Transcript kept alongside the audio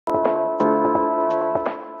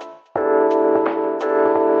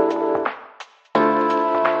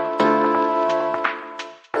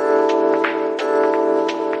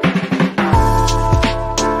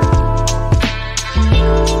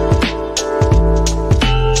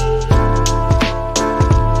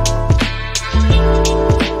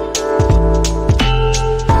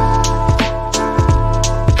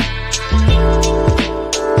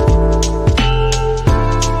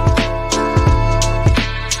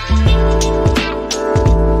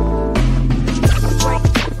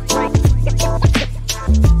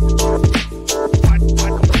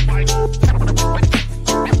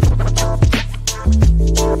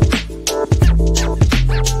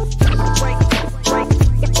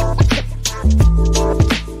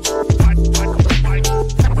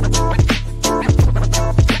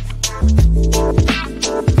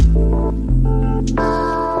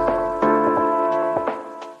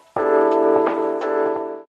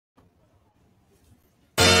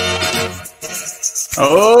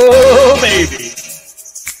Oh, baby.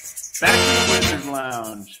 Back to the Winners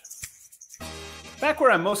Lounge. Back where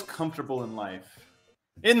I'm most comfortable in life.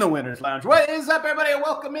 In the Winners Lounge. What is up, everybody?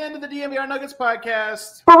 Welcome into the DNVR Nuggets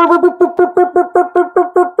Podcast.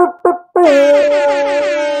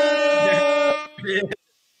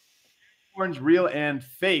 Orange, real, and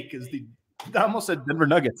fake is the... I almost said Denver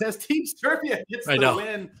Nuggets. As Team Serbia gets the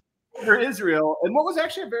win for Israel. And what was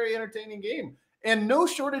actually a very entertaining game. And no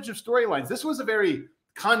shortage of storylines. This was a very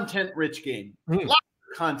content-rich game. Lots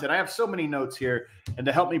of content. I have so many notes here. And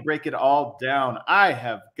to help me break it all down, I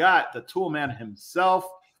have got the Toolman himself.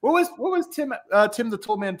 What was Tim the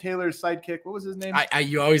Toolman Taylor's sidekick? What was his name?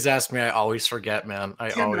 You always ask me. I always forget, man. I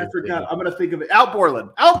forgot. I'm going to think of it. Al Borland.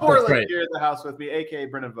 Al Borland here in the house with me, a.k.a.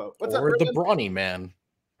 Brennan Vogt. What's up, Brennan? The Brawny man.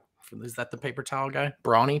 Is that the paper towel guy?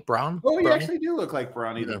 Braun? Oh, you actually do look like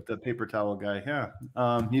Brawny, the paper towel guy.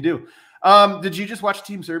 Yeah, you do. Did you just watch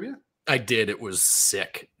Team Serbia? I did. It was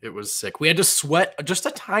sick. We had to sweat just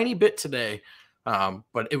a tiny bit today,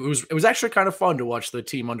 but it was actually kind of fun to watch the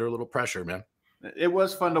team under a little pressure, man. It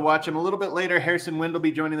was fun to watch him. A little bit later, Harrison Wind will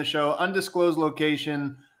be joining the show. Undisclosed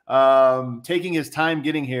location, taking his time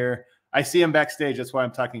getting here. I see him backstage. That's why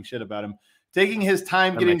I'm talking shit about him. Taking his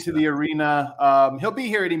time getting to the arena. He'll be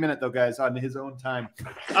here any minute, though, guys, on his own time.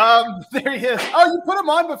 There he is. Oh, you put him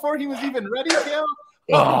on before he was even ready, Kale?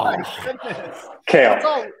 Oh, my goodness.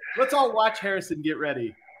 Kale. Let's all watch Harrison get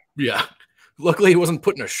ready. Yeah. Luckily, he wasn't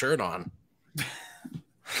putting a shirt on.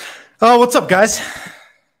 Oh, what's up, guys?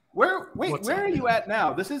 Where are you at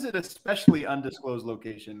now? This is an especially undisclosed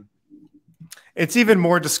location. It's even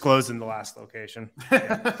more disclosed in the last location.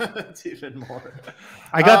 It's even more.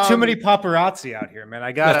 I got too many paparazzi out here, man.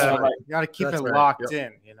 I gotta keep it locked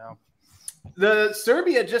in, you know. The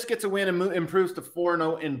Serbia just gets a win and improves to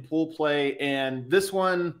 4-0 in pool play, and this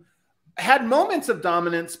one had moments of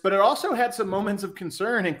dominance, but it also had some moments of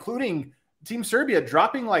concern, including Team Serbia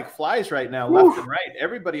dropping like flies right now, left and right.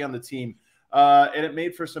 Everybody on the team, and it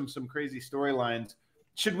made for some crazy storylines.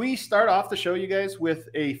 Should we start off the show, you guys, with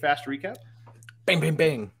a fast recap? Bang, bang,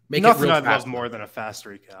 bang. Nothing I'd love more than a fast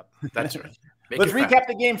recap. That's right. Let's recap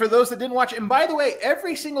the game for those that didn't watch. And by the way,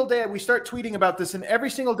 every single day we start tweeting about this, and every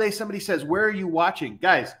single day somebody says, where are you watching?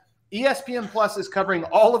 Guys, ESPN Plus is covering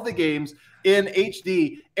all of the games in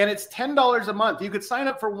HD, and it's $10 a month. You could sign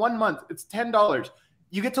up for 1 month. It's $10.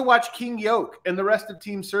 You get to watch King Jokic and the rest of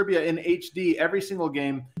Team Serbia in HD every single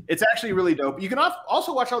game. It's actually really dope. You can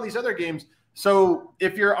also watch all these other games. So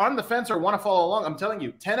if you're on the fence or want to follow along, I'm telling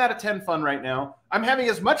you, 10 out of 10 fun right now. I'm having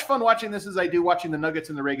as much fun watching this as I do watching the Nuggets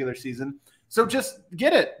in the regular season. So just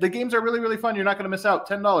get it. The games are really, really fun. You're not going to miss out.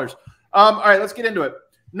 $10. All right, let's get into it.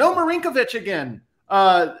 No Marinkovic again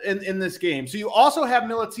in this game. So you also have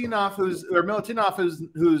Milutinov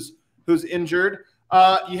who's injured.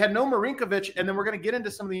 You had no Marinkovic, and then we're going to get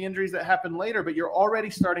into some of the injuries that happened later, but you're already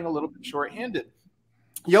starting a little bit shorthanded.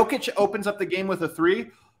 Jokic opens up the game with a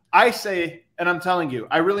 3. I say, and I'm telling you,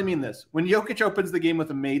 I really mean this. When Jokic opens the game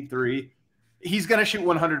with a made 3, he's going to shoot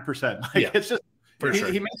 100%. It's just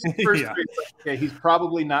he makes his first 3. Okay, he's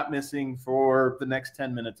probably not missing for the next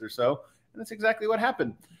 10 minutes or so, and that's exactly what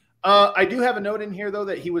happened. I do have a note in here though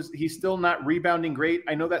that he's still not rebounding great.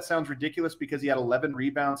 I know that sounds ridiculous because he had 11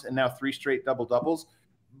 rebounds and now 3 straight double-doubles,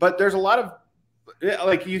 but there's a lot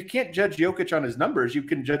of you can't judge Jokic on his numbers. You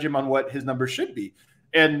can judge him on what his numbers should be,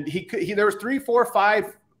 and there was 3, 4,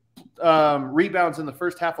 5 rebounds in the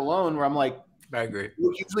first half alone where I'm like, I agree.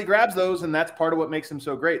 He usually grabs those, and that's part of what makes him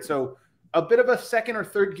so great. So a bit of a second or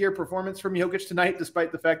third gear performance from Jokic tonight,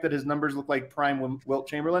 despite the fact that his numbers look like prime Wilt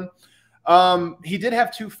Chamberlain. He did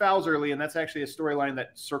have 2 fouls early, and that's actually a storyline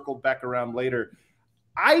that circled back around later.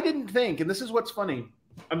 I didn't think, and this is what's funny,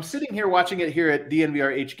 I'm sitting here watching it here at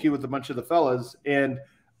DNVR HQ with a bunch of the fellas, and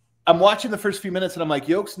I'm watching the first few minutes, and I'm like,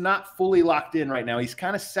 Jokic's not fully locked in right now. He's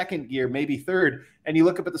kind of second gear, maybe third. And you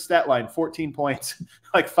look up at the stat line, 14 points,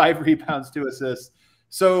 like 5 rebounds, 2 assists.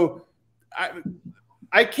 So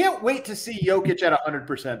I can't wait to see Jokic at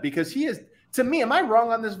 100% because he is, to me, am I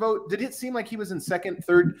wrong on this vote? Did it seem like he was in second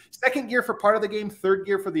gear for part of the game, third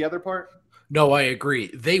gear for the other part? No, I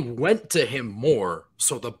agree. They went to him more,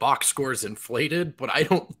 so the box score is inflated, but I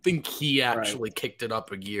don't think he actually kicked it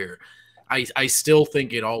up a gear. I still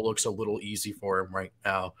think it all looks a little easy for him right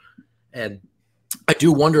now. And I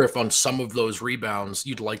do wonder if on some of those rebounds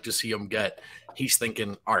you'd like to see him get, he's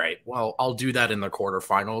thinking, all right, well, I'll do that in the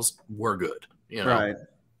quarterfinals. We're good. You know?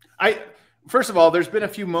 Right. First of all, there's been a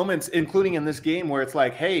few moments, including in this game, where it's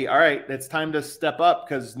like, hey, all right, it's time to step up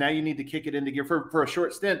because now you need to kick it into gear for a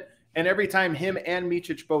short stint. And every time him and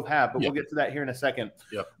Micic both have, but we'll get to that here in a second.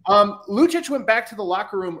 Yep. Lucic went back to the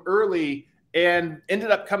locker room early and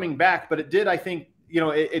ended up coming back, but it did, I think,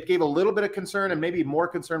 it gave a little bit of concern and maybe more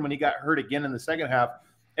concern when he got hurt again in the second half.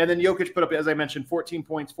 And then Jokic put up, as I mentioned, 14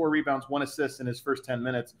 points, 4 rebounds, 1 assist in his first 10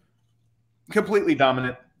 minutes. Completely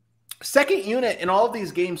dominant. Second unit in all of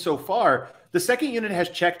these games so far, the second unit has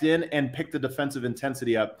checked in and picked the defensive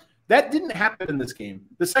intensity up. That didn't happen in this game.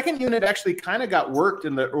 The second unit actually kind of got worked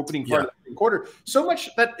in the opening part of the second quarter, so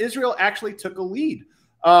much that Israel actually took a lead.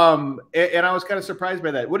 And I was kind of surprised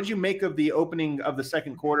by that. What did you make of the opening of the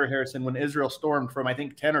second quarter, Harrison, when Israel stormed from, I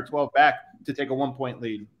think, 10 or 12 back to take a 1-point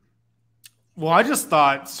lead? Well, I just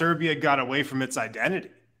thought Serbia got away from its identity.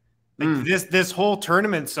 Like this whole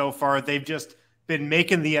tournament so far, they've just been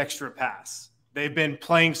making the extra pass. They've been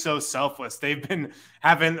playing so selfless. They've been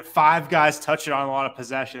having 5 guys touch it on a lot of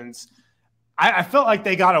possessions. I felt like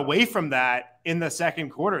they got away from that in the second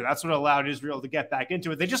quarter. That's what allowed Israel to get back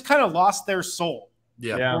into it. They just kind of lost their soul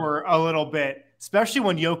for a little bit, especially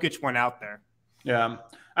when Jokic went out there. Yeah,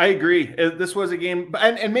 I agree. This was a game,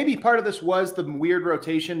 and maybe part of this was the weird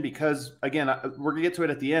rotation because, again, we're going to get to it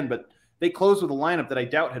at the end, but they closed with a lineup that I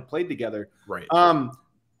doubt had played together. Right.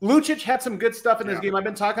 Lucic had some good stuff in this game. I've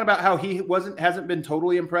been talking about how he hasn't been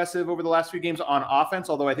totally impressive over the last few games on offense,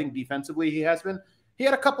 although I think defensively he has been. He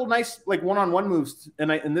had a couple nice one-on-one moves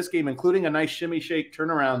in this game, including a nice shimmy shake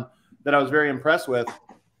turnaround that I was very impressed with.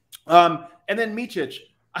 And then Micic,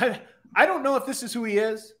 I don't know if this is who he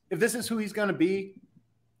is, if this is who he's going to be.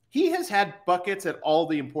 He has had buckets at all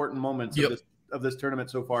the important moments of this tournament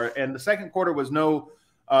so far, and the second quarter was no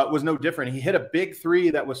different. He hit a big 3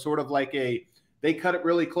 that was sort of like they cut it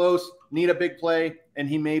really close, need a big play, and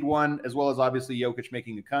he made one, as well as obviously Jokic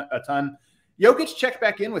making a ton. Jokic checked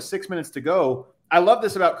back in with 6 minutes to go. I love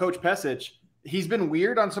this about Coach Pesic. He's been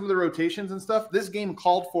weird on some of the rotations and stuff. This game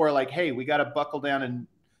called for like, hey, we got to buckle down and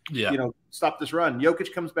stop this run.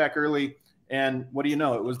 Jokic comes back early, and what do you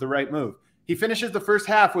know? It was the right move. He finishes the first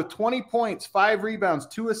half with 20 points, 5 rebounds,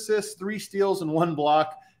 2 assists, 3 steals, and 1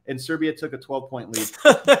 block, and Serbia took a 12-point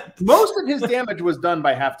lead. Most of his damage was done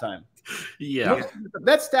by halftime. Yeah.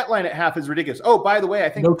 That stat line at half is ridiculous. Oh, by the way, I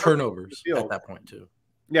think no turnovers at that point too.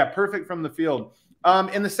 Yeah, perfect from the field.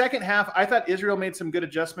 In the second half, I thought Israel made some good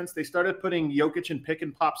adjustments. They started putting Jokic in pick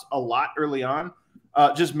and pops a lot early on,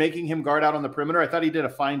 just making him guard out on the perimeter. I thought he did a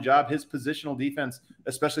fine job. His positional defense,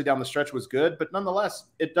 especially down the stretch, was good. But nonetheless,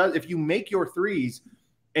 it does. If you make your threes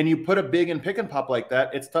and you put a big in pick and pop like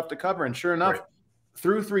that, it's tough to cover. And sure enough,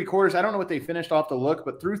 through 3 quarters, I don't know what they finished off the look,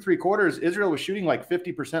 but through 3 quarters, Israel was shooting like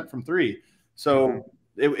 50% from 3. So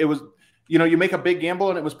it was, you make a big gamble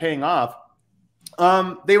and it was paying off.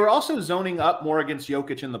 They were also zoning up more against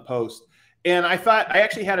Jokic in the post. And I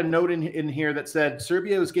actually had a note in here that said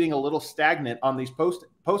Serbia was getting a little stagnant on these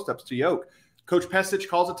post-ups to Jokic. Coach Pesic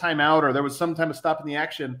calls a timeout, or there was some type of stop in the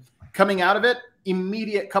action. Coming out of it,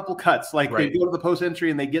 immediate couple cuts. Like they go to the post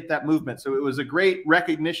entry and they get that movement. So it was a great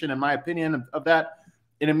recognition, in my opinion, of that.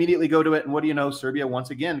 And immediately go to it. And what do you know? Serbia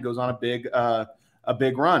once again goes on a big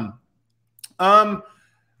run.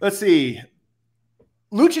 Let's see.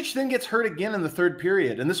 Lucic then gets hurt again in the third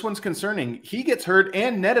period, and this one's concerning. He gets hurt,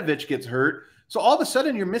 and Nedovic gets hurt. So all of a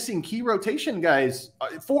sudden, you're missing key rotation guys.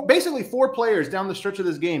 Basically 4 players down the stretch of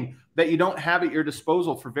this game that you don't have at your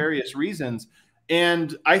disposal for various reasons.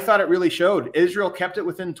 And I thought it really showed. Israel kept it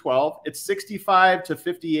within 12. It's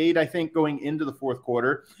 65-58, I think, going into the fourth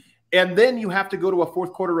quarter. And then you have to go to a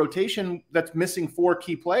fourth quarter rotation that's missing 4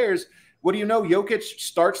 key players. What do you know? Jokic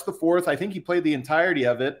starts the fourth. I think he played the entirety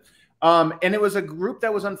of it. And it was a group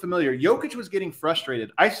that was unfamiliar. Jokic was getting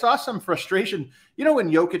frustrated. I saw some frustration. When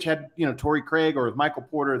Jokic had, Torrey Craig or Michael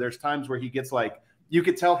Porter, there's times where he gets you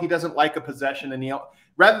could tell he doesn't like a possession. And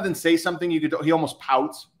rather than say something, he almost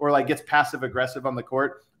pouts or gets passive aggressive on the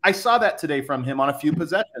court. I saw that today from him on a few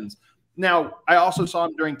possessions. Now, I also saw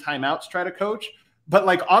him during timeouts try to coach. But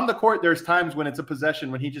on the court, there's times when it's a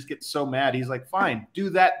possession when he just gets so mad. He's like, fine, do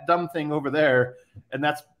that dumb thing over there. And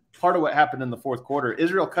that's part of what happened in the fourth quarter.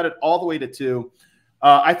 Israel cut it all the way to 2.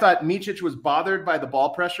 I thought Micic was bothered by the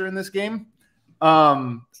ball pressure in this game.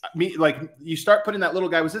 You start putting that little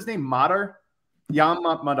guy, was his name Madar? Yam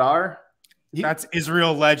Madar? That's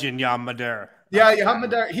Israel legend, Yam Madar. Yeah, Yam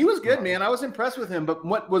Madar. He was good, man. I was impressed with him. But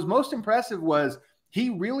what was most impressive was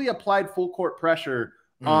he really applied full court pressure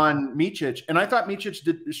on Micic, and I thought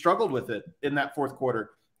Micic struggled with it in that fourth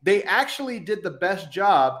quarter. They actually did the best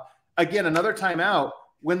job. Again, another timeout,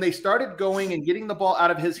 when they started going and getting the ball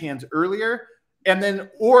out of his hands earlier, and then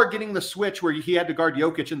or getting the switch where he had to guard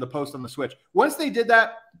Jokic in the post on the switch. Once they did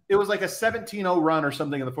that, it was like a 17-0 run or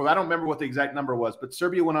something in the fourth. I don't remember what the exact number was, but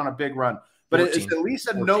Serbia went on a big run. But it's at least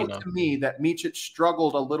a note to me that Micic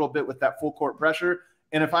struggled a little bit with that full court pressure.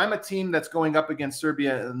 And if I'm a team that's going up against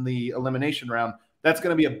Serbia in the elimination round, that's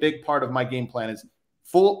going to be a big part of my game plan is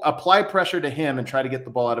apply pressure to him and try to get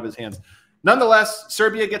the ball out of his hands. Nonetheless,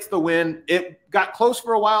 Serbia gets the win. It got close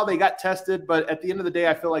for a while. They got tested, but at the end of the day,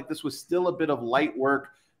 I feel like this was still a bit of light work.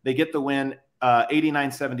 They get the win,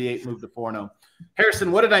 89-78, move to 4-0.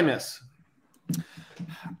 Harrison, what did I miss?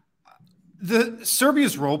 The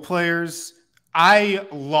Serbia's role players, I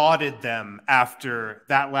lauded them after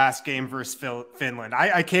that last game versus Finland.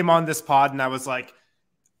 I came on this pod and I was like,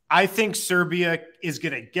 I think Serbia is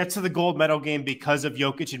going to get to the gold medal game because of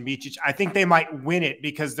Jokic and Micic. I think they might win it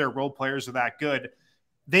because their role players are that good.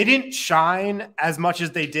 They didn't shine as much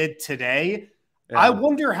as they did today. Yeah. I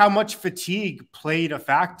wonder how much fatigue played a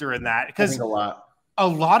factor in that, because a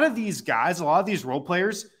lot of these guys, a lot of these role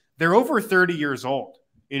players, they're over 30 years old.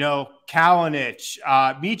 You know, Kalinic,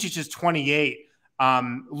 Micic is 28,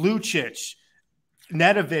 Lucic,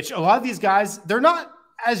 Nedovic. A lot of these guys, they're not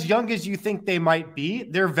as young as you think they might be.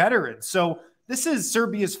 They're veterans. So this is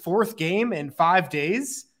Serbia's 4th game in 5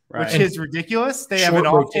 days, which is ridiculous. They have an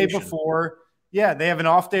off day before. Yeah, they have an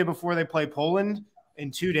off day before they play Poland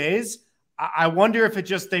in 2 days. I wonder if it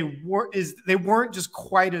just they weren't just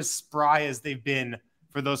quite as spry as they've been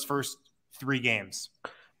for those first 3 games.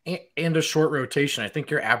 And a short rotation. I think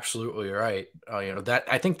you're absolutely right. That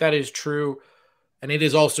I think that is true. And it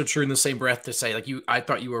is also true in the same breath to say, I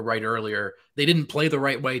thought you were right earlier. They didn't play the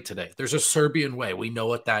right way today. There's a Serbian way. We know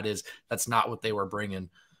what that is. That's not what they were bringing.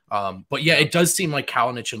 But yeah, it does seem like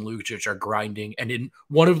Kalinic and Lucic are grinding. And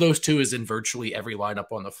one of those two is in virtually every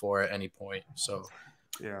lineup on the floor at any point. So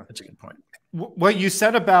yeah, that's a good point. What you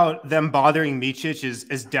said about them bothering Micic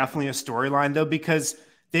is definitely a storyline, though, because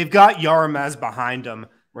they've got Yaramaz behind them.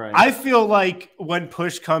 Right. I feel like when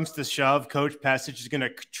push comes to shove, Coach Pesic is going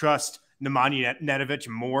to trust Nemanja Nedovic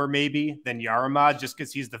more maybe than Yaramaz, just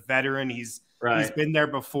because he's the veteran. He's been there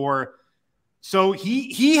before. So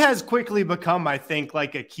he has quickly become, I think,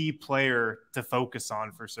 like a key player to focus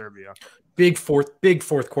on for Serbia. Big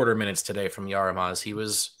fourth quarter minutes today from Yaramaz. He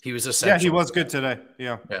was essential. Yeah, he was good today.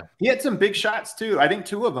 Yeah. He had some big shots too. I think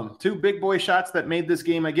 2 of them, 2 big boy shots that made this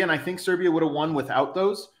game. Again, I think Serbia would have won without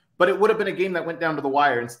those, but it would have been a game that went down to the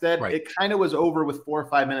wire. Instead, it kind of was over with 4 or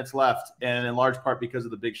 5 minutes left, and in large part because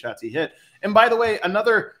of the big shots he hit. And by the way,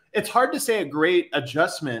 it's hard to say a great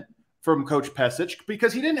adjustment from Coach Pesic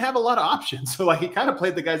because he didn't have a lot of options. So he kind of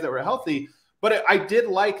played the guys that were healthy. But I did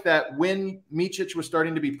like that when Micic was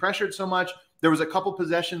starting to be pressured so much, there was a couple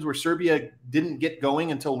possessions where Serbia didn't get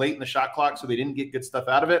going until late in the shot clock, so they didn't get good stuff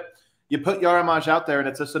out of it. You put Yaramaz out there, and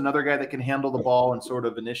it's just another guy that can handle the ball and sort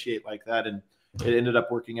of initiate like that, and it ended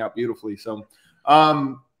up working out beautifully. So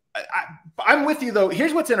I'm with you, though.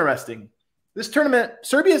 Here's what's interesting. This tournament,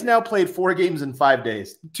 Serbia has now played 4 games in 5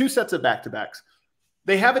 days, 2 sets of back-to-backs.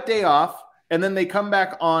 They have a day off, and then they come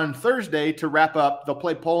back on Thursday to wrap up. They'll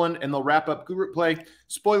play Poland, and they'll wrap up group play.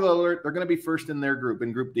 Spoiler alert, they're going to be first in their group,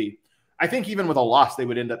 in Group D. I think even with a loss, they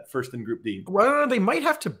would end up first in Group D. Well, they might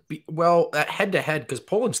have to be at head-to-head because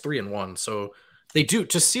Poland's 3-1. So they do,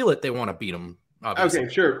 to seal it, they want to beat them. Obviously.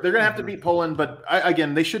 Okay, sure. They're going to have to beat Poland, but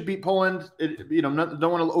again, they should beat Poland. Don't want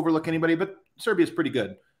to overlook anybody, but Serbia's pretty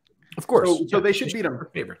good. Of course. So they should beat them.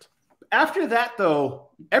 Favorites. After that, though,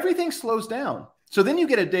 everything slows down. So then you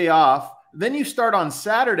get a day off. Then you start on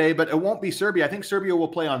Saturday, but it won't be Serbia. I think Serbia will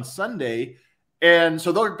play on Sunday. And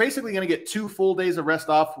so they're basically going to get 2 full days of rest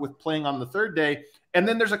off with playing on the 3rd day. And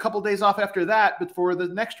then there's a couple days off after that before the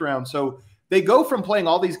next round. So they go from playing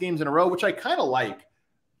all these games in a row, which I kind of like.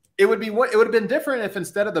 It would have been different if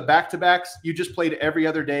instead of the back-to-backs, you just played every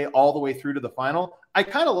other day all the way through to the final. I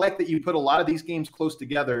kind of like that you put a lot of these games close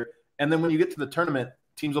together. And then when you get to the tournament,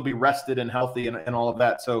 teams will be rested and healthy and all of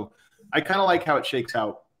that. So I kind of like how it shakes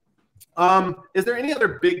out. Is there any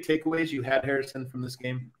other big takeaways you had, Harrison, from this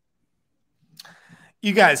game?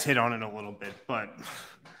 You guys hit on it a little bit, but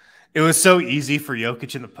it was so easy for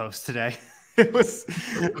Jokic in the post today. It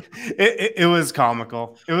was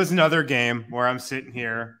comical. It was another game where I'm sitting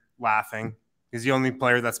here laughing. He's the only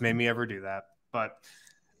player that's made me ever do that. But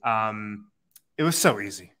it was so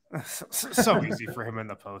easy. So easy for him in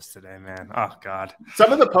the post today, man. Oh God.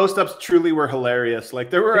 Some of the post-ups truly were hilarious. Like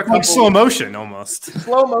there were a couple slow motion almost.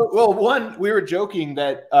 Well, one, we were joking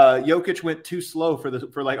that Jokic went too slow for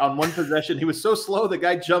on one possession. He was so slow the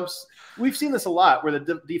guy jumps. We've seen this a lot where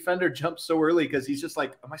the defender jumps so early because he's just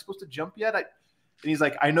like, am I supposed to jump yet? And he's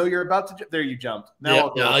like, I know you're about to jump. There you jumped.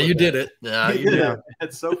 Now you did it. Yeah, you did it.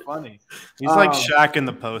 It's so funny. He's like Shaq in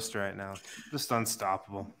the post right now. Just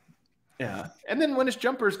unstoppable. Yeah. And then when his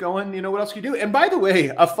jumper's going, you know, what else can you do? And by the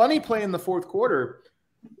way, a funny play in the 4th quarter,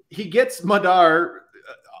 he gets Madar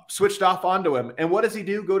switched off onto him. And what does he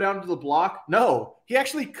do? Go down to the block? No, he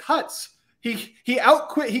actually cuts He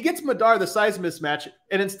outquit. He gets Madar the size mismatch,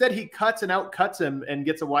 and instead he cuts and outcuts him and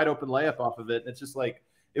gets a wide open layup off of it. It's just like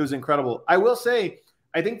it was incredible. I will say,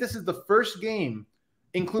 I think this is the first game,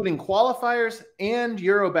 including qualifiers and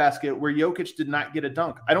EuroBasket, where Jokic did not get a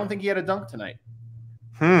dunk. I don't think he had a dunk tonight.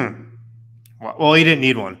 Well, he didn't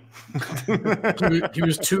need one. He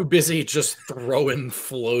was too busy just throwing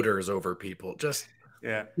floaters over people.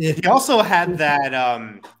 Yeah. He also had that.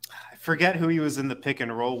 I forget who he was in the pick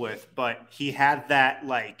and roll with, but he had that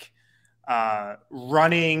like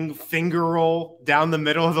running finger roll down the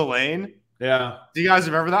middle of the lane. Yeah. Do you guys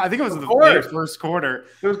remember that? I think it was in the first quarter.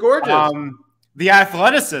 It was gorgeous. The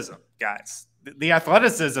athleticism, guys. The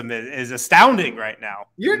athleticism is astounding right now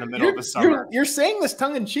in the middle of the summer. You're saying this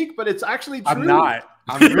tongue in cheek, but it's actually true. I'm not.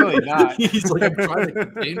 I'm really not. He's like, I'm trying to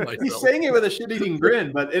contain myself. He's saying it with a shit-eating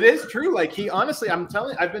grin, but it is true. Like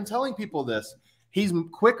I've been telling people this. He's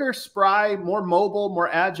quicker, spry, more mobile, more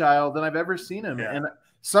agile than I've ever seen him. Yeah. And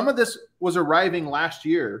some of this was arriving last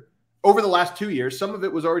year, over the last 2 years. Some of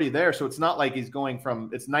it was already there. So it's not like he's going from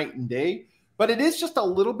it's night and day, but it is just a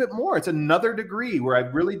little bit more. It's another degree where I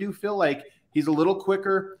really do feel like he's a little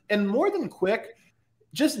quicker and more than quick,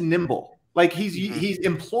 just nimble. Like he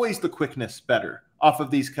employs the quickness better off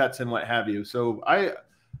of these cuts and what have you. So I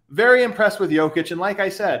very impressed with Jokic. And like I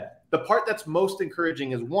said, the part that's most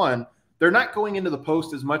encouraging is one, they're not going into the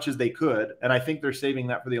post as much as they could. And I think they're saving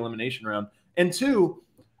that for the elimination round. And two,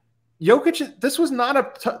 Jokic, this was not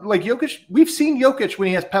Jokic. We've seen Jokic when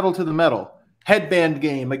he has pedal to the metal, headband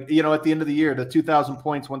game, like, you know, at the end of the year, the 2,000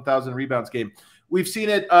 points, 1,000 rebounds game. We've seen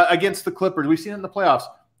it against the Clippers. We've seen it in the playoffs.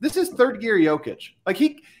 This is third gear Jokic. Like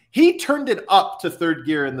he turned it up to third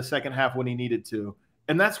gear in the second half when he needed to.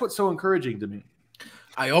 And that's what's so encouraging to me.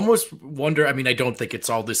 I almost wonder, I mean, I don't think it's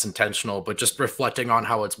all this intentional, but just reflecting on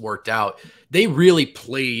how it's worked out, they really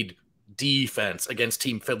played defense against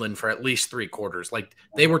Team Finland for at least 3 quarters. Like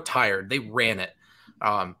they were tired. They ran it.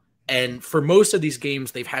 And for most of these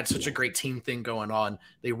games, they've had such a great team thing going on.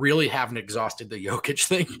 They really haven't exhausted the Jokic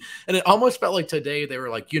thing. And it almost felt like today they were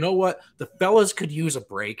like, you know what? The fellas could use a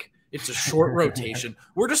break. It's a short rotation.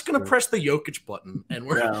 We're just going to press the Jokic button and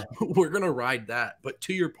we're going to ride that. But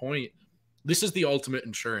to your point, this is the ultimate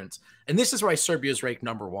insurance. And this is why Serbia is ranked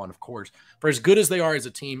 #1, of course. For as good as they are as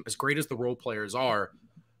a team, as great as the role players are,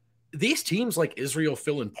 these teams like Israel,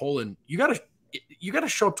 Finland, Poland, you gotta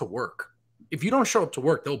show up to work. If you don't show up to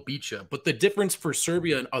work, they'll beat you. But the difference for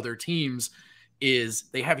Serbia and other teams is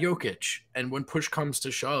they have Jokic. And when push comes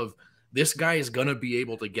to shove, this guy is going to be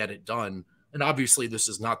able to get it done. And obviously this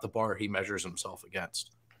is not the bar he measures himself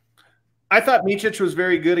against. I thought Micic was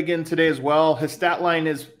very good again today as well. His stat line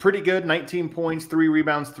is pretty good, 19 points, 3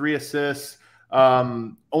 rebounds, 3 assists,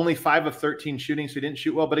 only 5 of 13 shooting, so he didn't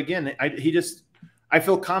shoot well. But again, I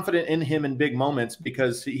feel confident in him in big moments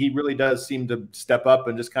because he really does seem to step up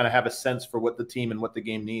and just kind of have a sense for what the team and what the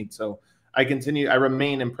game needs. So I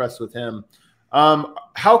remain impressed with him.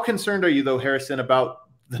 How concerned are you, though, Harrison, about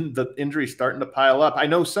the injuries starting to pile up? I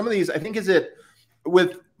know some of these, I think, is it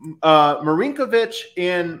with Marinkovic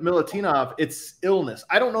and Milutinov, it's illness.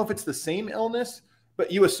 I don't know if it's the same illness,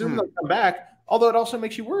 but you assume they'll come back, although it also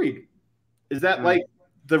makes you worried. Is that like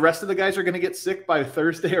the rest of the guys are going to get sick by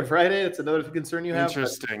Thursday or Friday? It's another concern you have.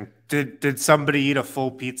 Interesting. Did somebody eat a full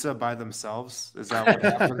pizza by themselves? Is that what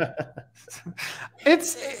happened?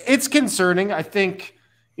 It's concerning. I think,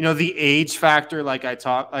 you know, the age factor, like I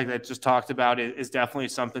just talked about, is definitely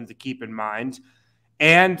something to keep in mind.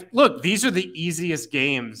 And look, these are the easiest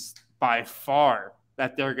games by far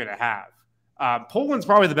that they're going to have. Poland's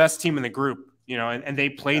probably the best team in the group, you know, and they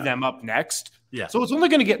play them up next. Yeah. So it's only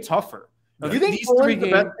going to get tougher. Do you think Poland's the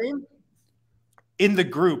best team in the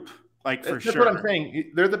group? Like for sure. That's what I'm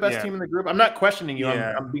saying. They're the best team in the group. I'm not questioning you.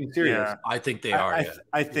 Yeah. I'm being serious. Yeah. I think they are.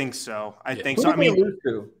 I think so. I think Who so. I mean,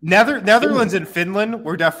 Netherlands and Finland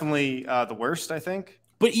were definitely the worst, I think.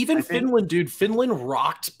 But even Finland, dude, Finland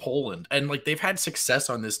rocked Poland, and like they've had success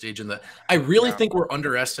on this stage. And I really think we're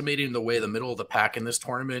underestimating the way the middle of the pack in this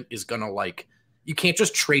tournament is gonna you can't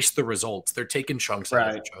just trace the results. They're taking chunks out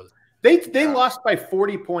of each other. They lost by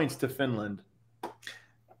 40 points to Finland.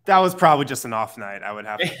 That was probably just an off night. I would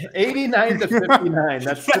have 89 to 59.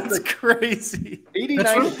 That's crazy.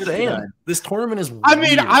 89 to 59. This tournament is weird. I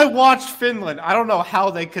mean, I watched Finland. I don't know how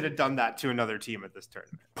they could have done that to another team at this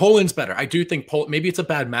tournament. Poland's better. I do think maybe it's a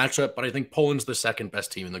bad matchup, but I think Poland's the second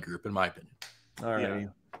best team in the group, in my opinion. All right.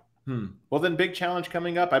 Yeah. Well, then big challenge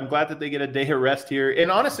coming up. I'm glad that they get a day of rest here. And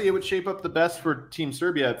honestly, it would shape up the best for Team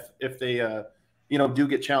Serbia if they do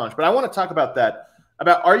get challenged. But I want to talk about that.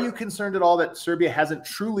 Are you concerned at all that Serbia hasn't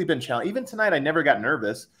truly been challenged? Even tonight, I never got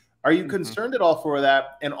nervous. Are you concerned at all for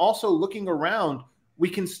that? And also looking around, we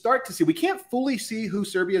can start to see. We can't fully see who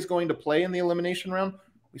Serbia is going to play in the elimination round.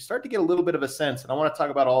 We start to get a little bit of a sense, and I want to talk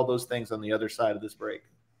about all those things on the other side of this break.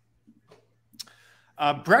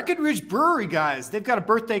 Breckenridge Brewery, guys, they've got a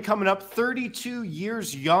birthday coming up, 32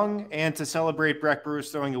 years young, and to celebrate, Breck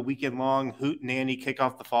Brewers throwing a weekend-long hootenanny, kick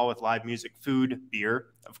off the fall with live music, food, beer,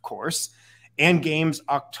 of course, and games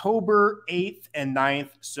October 8th and 9th,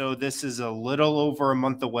 so this is a little over a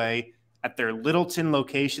month away. At their Littleton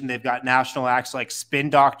location, they've got national acts like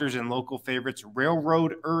Spin Doctors and local favorites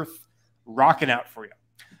Railroad Earth rocking out for you.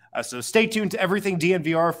 So stay tuned to Everything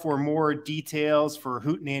DNVR for more details, for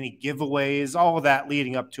hootenanny giveaways, all of that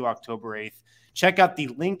leading up to October 8th. Check out the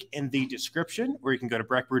link in the description, where you can go to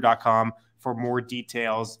breckbrew.com for more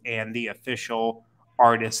details and the official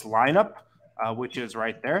artist lineup, which is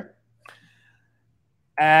right there.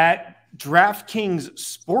 At DraftKings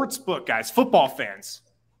Sportsbook, guys, football fans,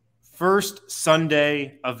 first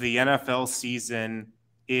Sunday of the NFL season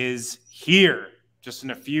is here. Just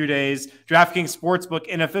in a few days, DraftKings Sportsbook,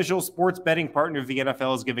 an official sports betting partner of the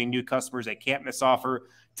NFL, is giving new customers a can't-miss offer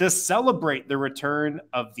to celebrate the return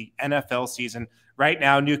of the NFL season. Right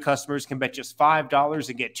now, new customers can bet just $5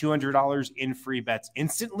 and get $200 in free bets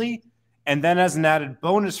instantly. And then as an added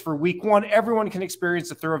bonus for week one, everyone can experience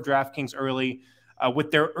the thrill of DraftKings early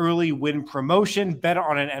with their early win promotion. Bet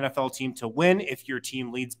on an NFL team to win. If your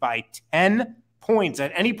team leads by 10 points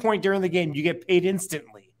at any point during the game, you get paid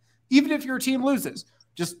instantly. Even if your team loses,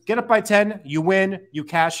 just get up by 10, you win, you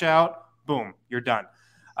cash out, boom, you're done.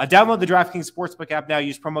 Download the DraftKings Sportsbook app now.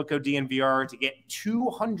 Use promo code DNVR to get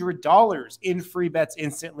 $200 in free bets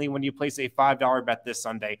instantly when you place a $5 bet this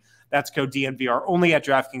Sunday. That's code DNVR only at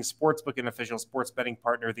DraftKings Sportsbook, an official sports betting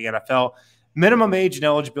partner of the NFL. Minimum age and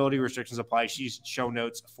eligibility restrictions apply. See show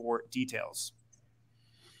notes for details.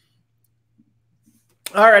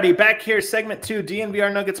 Alrighty, back here, segment 2,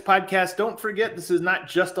 DNVR Nuggets Podcast. Don't forget, this is not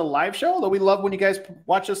just a live show, although we love when you guys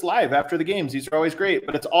watch us live after the games. These are always great,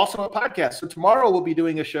 but it's also a podcast. So tomorrow we'll be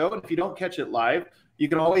doing a show, and if you don't catch it live, you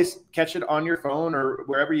can always catch it on your phone or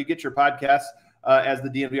wherever you get your podcasts as the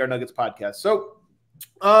DNVR Nuggets Podcast. So,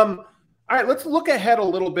 all right, let's look ahead a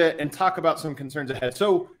little bit and talk about some concerns ahead.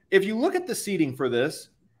 So if you look at the seeding for this,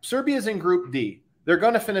 Serbia's in Group D. They're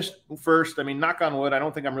going to finish first. I mean, knock on wood, I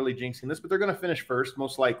don't think I'm really jinxing this, but they're going to finish first,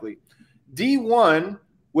 most likely. D1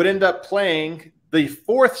 would end up playing the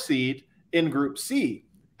 4th seed in Group C.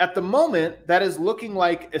 At the moment, that is looking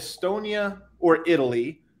like Estonia or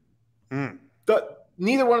Italy.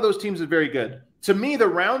 Neither one of those teams is very good. To me, the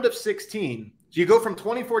round of 16, you go from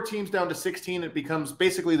 24 teams down to 16, it becomes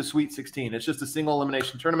basically the Sweet 16. It's just a single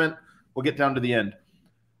elimination tournament. We'll get down to the end.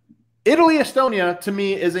 Italy-Estonia, to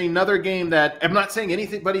me, is another game that I'm not saying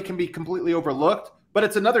anybody can be completely overlooked, but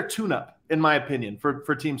it's another tune-up, in my opinion,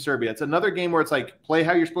 for Team Serbia. It's another game where it's like, play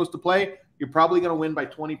how you're supposed to play. You're probably going to win by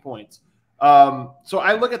 20 points. So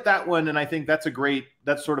I look at that one, and I think that's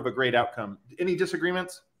sort of a great outcome. Any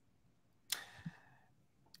disagreements?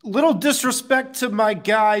 Little disrespect to my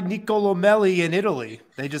guy, Nikola Melli in Italy.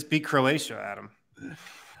 They just beat Croatia, Adam.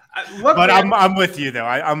 I'm with you, though.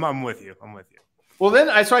 I'm with you. I'm with you. Well,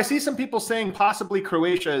 then, so I see some people saying possibly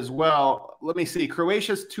Croatia as well. Let me see.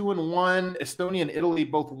 Croatia's 2-1. Estonia and Italy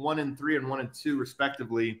both 1-3 and 1-2,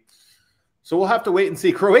 respectively. So we'll have to wait and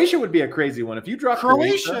see. Croatia would be a crazy one if you drop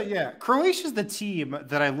Croatia. Yeah, Croatia's the team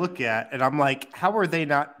that I look at, and I'm like, how are they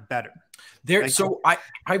not better? So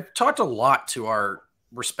I've talked a lot to our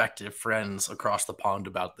respective friends across the pond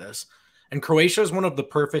about this, and Croatia is one of the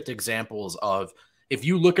perfect examples of. If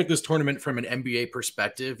you look at this tournament from an NBA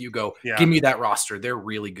perspective, you go, give me that roster. They're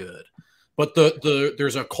really good. But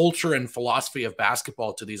there's a culture and philosophy of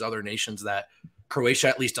basketball to these other nations that Croatia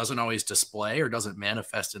at least doesn't always display or doesn't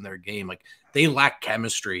manifest in their game. Like they lack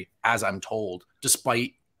chemistry, as I'm told,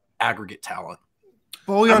 despite aggregate talent.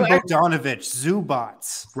 Bojan Bogdanovic,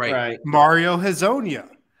 Zubats, right. Mario Hezonja.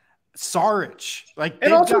 Saric, like they've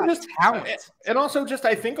got just talent, and also just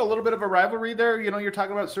I think a little bit of a rivalry there. You know, you're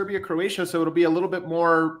talking about Serbia, Croatia, so it'll be a little bit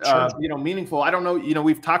more, meaningful. I don't know. You know,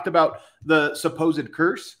 we've talked about the supposed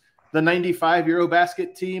curse, the '95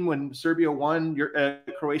 EuroBasket team when Serbia won.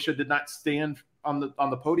 Croatia did not stand on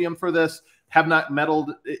the podium for this. Have not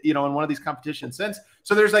medaled, in one of these competitions since.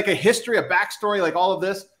 So there's like a history, a backstory, like all of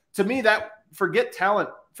this. To me, that forget talent,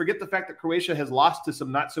 forget the fact that Croatia has lost to some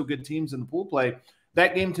not so good teams in the pool play.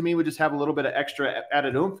 That game to me would just have a little bit of extra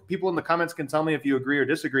added oomph. People in the comments can tell me if you agree or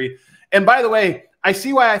disagree. And by the way, I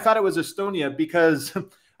see why I thought it was Estonia because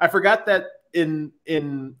I forgot that in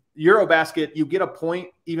EuroBasket, you get a point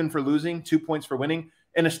even for losing, 2 points for winning.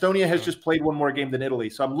 And Estonia has just played one more game than Italy.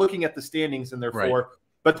 So I'm looking at the standings and therefore,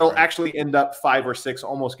 but they'll actually end up 5 or 6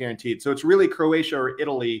 almost guaranteed. So it's really Croatia or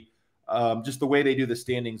Italy Just the way they do the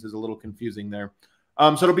standings is a little confusing there.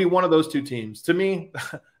 So it'll be one of those two teams. To me,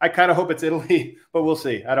 I kind of hope it's Italy, but we'll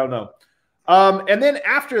see. I don't know. And then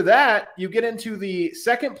after that, you get into the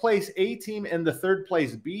second place A team and the third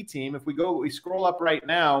place B team. If we scroll up right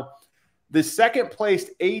now, the second placed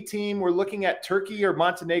A team, we're looking at Turkey or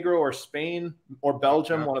Montenegro or Spain or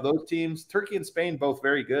Belgium, one of those teams. Turkey and Spain, both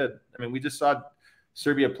very good. I mean, we just saw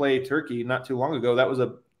Serbia play Turkey not too long ago. That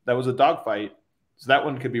was a dogfight. So that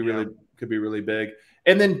one could be really big.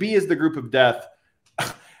 And then B is the group of death.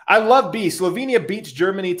 I love B. Slovenia beats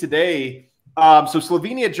Germany today. So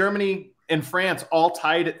Slovenia, Germany, and France all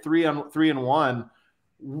tied at 3-1.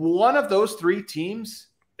 One of those three teams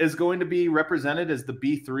is going to be represented as the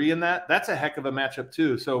B3 in that. That's a heck of a matchup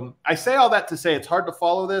too. So I say all that to say it's hard to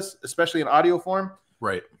follow this, especially in audio form.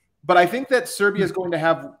 Right. But I think that Serbia is going to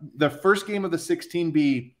have the first game of the 16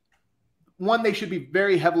 be one they should be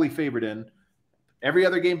very heavily favored in. Every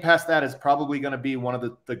other game past that is probably going to be one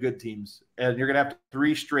of the good teams. And you're going to have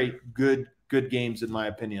 3 straight good games, in my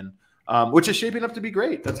opinion, which is shaping up to be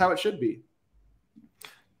great. That's how it should be.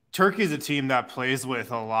 Turkey is a team that plays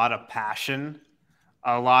with a lot of passion,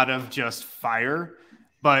 a lot of just fire.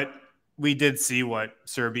 But we did see what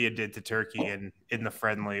Serbia did to Turkey in the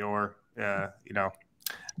friendly or, a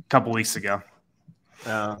couple weeks ago.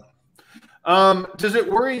 Does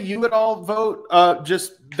it worry you at all, Vogt,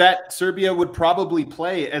 just that Serbia would probably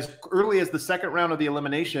play as early as the second round of the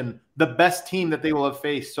elimination, the best team that they will have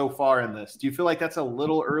faced so far in this? Do you feel like that's a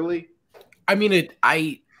little early? I mean,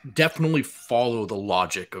 I definitely follow the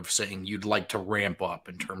logic of saying you'd like to ramp up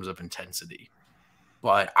in terms of intensity.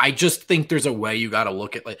 But I just think there's a way you got to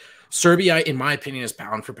look at, like, Serbia, in my opinion, is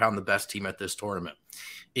pound for pound the best team at this tournament.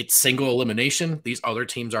 It's single elimination. These other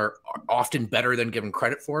teams are often better than given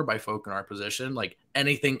credit for by folk in our position. Like,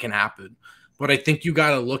 anything can happen. But I think you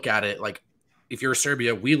got to look at it like, if you're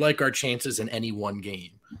Serbia, we like our chances in any one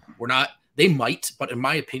game. We're not, they might, but in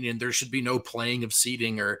my opinion, there should be no playing of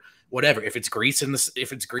seeding or whatever. If it's Greece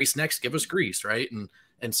if it's Greece next, give us Greece, right?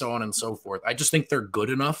 And so on and so forth. I just think they're good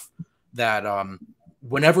enough that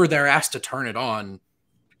whenever they're asked to turn it on,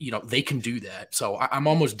 they can do that. So I'm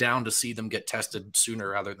almost down to see them get tested sooner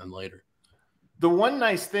rather than later. The one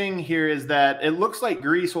nice thing here is that it looks like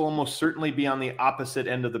Greece will almost certainly be on the opposite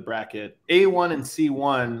end of the bracket. A1 and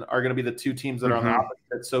C1 are going to be the two teams that are on the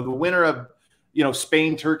opposite. So the winner of,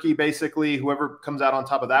 Spain, Turkey, basically, whoever comes out on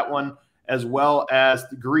top of that one, as well as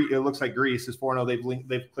Greece, it looks like Greece is 4-0.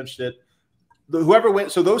 They've clinched it. Whoever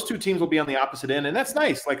wins, so those two teams will be on the opposite end, and that's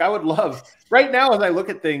nice. Like, I would love right now as I look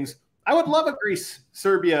at things, I would love a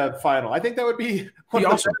Greece-Serbia final. I think that would be one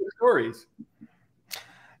of the better stories.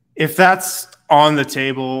 If that's on the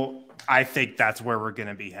table, I think that's where we're going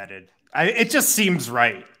to be headed. It just seems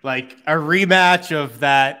right. Like a rematch of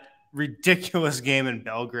that ridiculous game in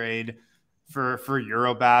Belgrade for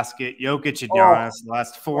EuroBasket. Jokic and Giannis, the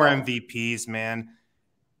last 4 MVPs, man.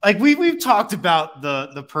 Like we've talked about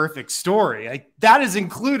the perfect story. Like that is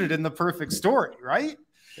included in the perfect story, right?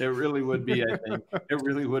 It really would be, I think. It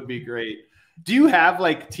really would be great. Do you have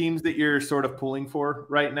like teams that you're sort of pulling for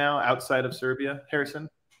right now outside of Serbia, Harrison?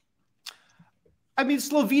 I mean,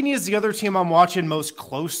 Slovenia is the other team I'm watching most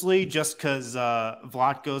closely just because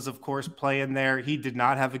Vlatko's, of course, playing there. He did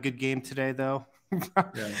not have a good game today, though.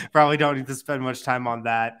 Probably don't need to spend much time on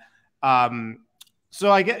that.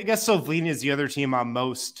 So I guess Slovenia is the other team I'm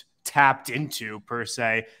most tapped into, per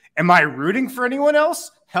se. Am I rooting for anyone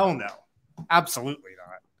else? Hell no. Absolutely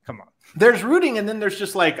not. Come on. There's rooting, and then there's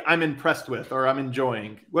just like I'm impressed with or I'm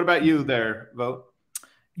enjoying. What about you there, Vogt?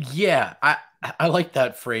 Yeah, I like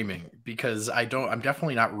that framing because I'm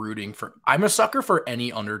definitely not rooting for – I'm a sucker for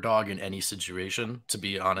any underdog in any situation, to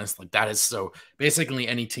be honest. Like that is so – basically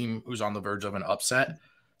any team who's on the verge of an upset.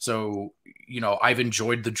 So, I've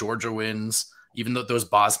enjoyed the Georgia wins, even though those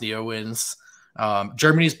Bosnia wins.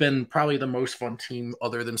 Germany's been probably the most fun team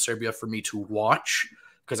other than Serbia for me to watch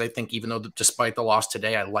because I think even though despite the loss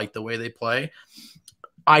today, I like the way they play.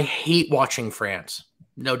 I hate watching France.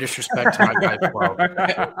 No disrespect to my guy Flo.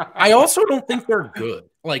 I also don't think they're good.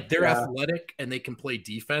 Like they're athletic and they can play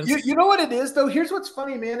defense. You know what it is though? Here's what's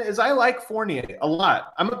funny, man, is I like Fournier a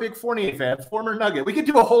lot. I'm a big Fournier fan, former Nugget. We could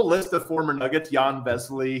do a whole list of former Nuggets, Jan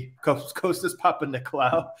Vesely, Kostas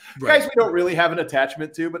Papanikolaou. Right. Guys we don't really have an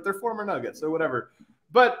attachment to, but they're former Nuggets, so whatever.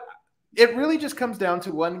 But it really just comes down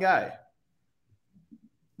to one guy.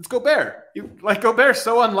 It's Gobert. Gobert's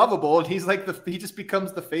so unlovable, and he's like he just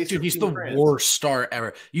becomes the face. Dude, he's the worst star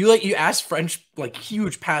ever. You ask French,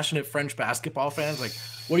 huge, passionate French basketball fans,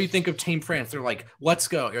 what do you think of Team France? They're like, let's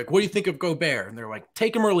go. You're like, what do you think of Gobert? And they're like,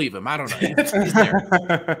 take him or leave him. I don't know. He's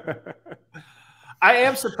there. I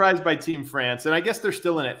am surprised by Team France, and I guess they're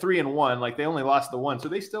still in it 3-1. Like they only lost the one, so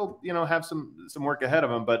they still, have some work ahead of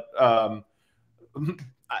them. But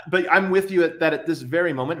I'm with you that at this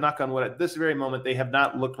very moment, knock on wood, at this very moment, they have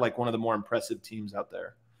not looked like one of the more impressive teams out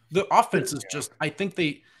there. The offense is just, I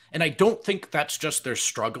don't think that's just they're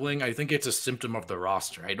struggling. I think it's a symptom of the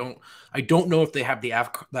roster. I don't know if they have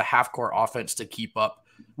the half-court offense to keep up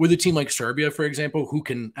with a team like Serbia, for example, who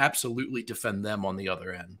can absolutely defend them on the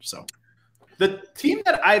other end. So the team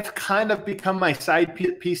that I've kind of become my side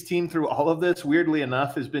piece team through all of this, weirdly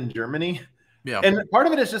enough, has been Germany. Yeah. And part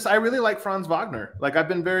of it is just I really like Franz Wagner. Like I've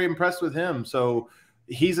been very impressed with him. So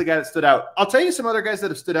he's a guy that stood out. I'll tell you some other guys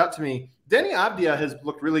that have stood out to me. Denny Avdia has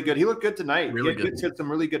looked really good. He looked good tonight. Really he good. hit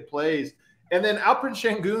some really good plays. And then Alperen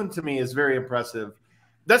Şengün to me is very impressive.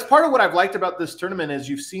 That's part of what I've liked about this tournament is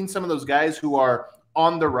you've seen some of those guys who are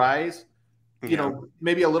on the rise,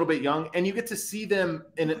 maybe a little bit young, and you get to see them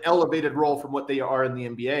in an elevated role from what they are in the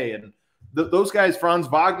NBA. And those guys, Franz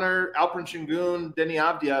Wagner, Alperen Şengün, Denny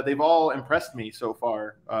Avdia, they've all impressed me so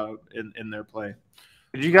far in their play.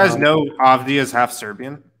 Did you guys know Avdia is half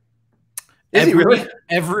Serbian? Is he really?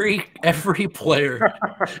 Every player.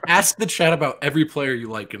 Ask the chat about every player you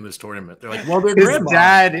like in this tournament. They're like, well, their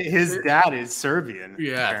his dad is Serbian.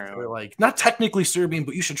 Yeah, apparently. they're like not technically Serbian,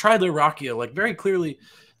 but you should try the Rakia. Like very clearly,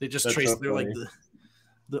 they just That's trace. So they're funny. like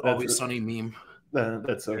the Always Sunny meme.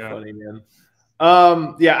 That's so funny, man.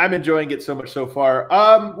 I'm enjoying it so much so far.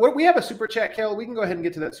 We have a super chat, Kale. We can go ahead and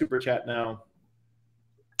get to that super chat now.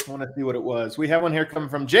 I want to see what it was. We have one here coming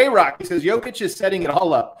from J Rock. He says Jokic is setting it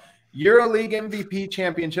all up. EuroLeague MVP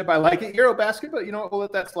championship. I like it. EuroBasket, but we'll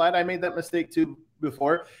let that slide. I made that mistake too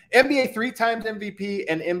before. NBA 3 times MVP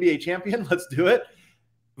and NBA champion. Let's do it.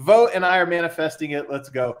 Vogt and I are manifesting it. Let's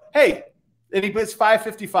go. Hey, and he puts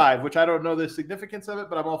 555, which I don't know the significance of it,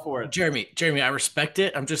 but I'm all for it. Jeremy, I respect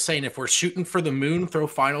it. I'm just saying if we're shooting for the moon, throw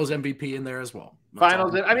finals MVP in there as well.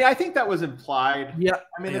 Finals. I mean, I think that was implied. Yeah.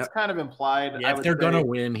 I mean, it's kind of implied. Yeah, if they're going to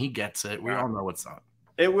win, he gets it. We all know it's not.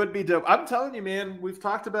 It would be dope. I'm telling you, man, we've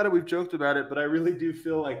talked about it. We've joked about it, but I really do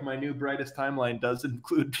feel like my new brightest timeline does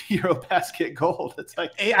include EuroBasket gold. It's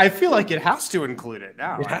like I feel like it has to include it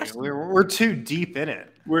now. We're too deep in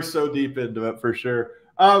it. We're so deep into it for sure.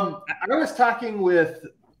 I was talking with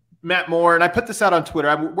Matt Moore, and I put this out on Twitter.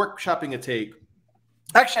 I'm workshopping a take.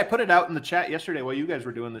 Actually, I put it out in the chat yesterday while you guys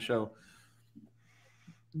were doing the show.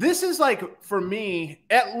 This is like, for me,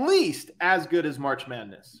 at least as good as March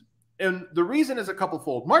Madness. And the reason is a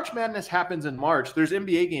couple-fold. March Madness happens in March. There's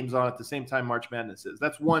NBA games on at the same time March Madness is.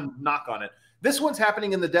 That's one knock on it. This one's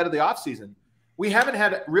happening in the dead of the offseason. We haven't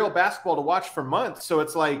had real basketball to watch for months, so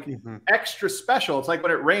it's like extra special. It's like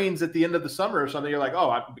when it rains at the end of the summer or something. You're like, oh,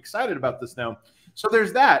 I'm excited about this now. So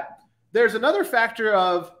there's that. There's another factor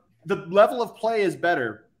of the level of play is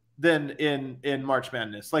better than in March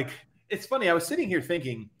Madness. Like, it's funny. I was sitting here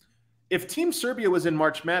thinking, if Team Serbia was in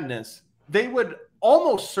March Madness, they would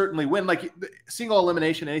almost certainly win. Like, single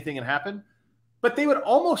elimination, anything can happen. But they would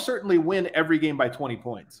almost certainly win every game by 20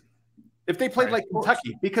 points if they played like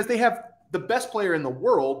Kentucky, because they have the best player in the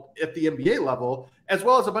world at the NBA level, as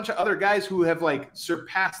well as a bunch of other guys who have like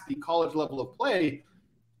surpassed the college level of play.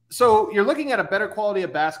 So you're looking at a better quality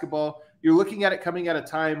of basketball. You're looking at it coming at a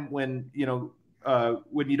time when,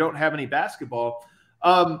 when you don't have any basketball.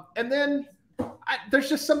 And then there's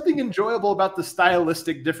just something enjoyable about the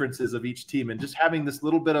stylistic differences of each team and just having this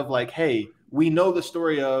little bit of like, hey, we know the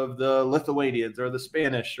story of the Lithuanians or the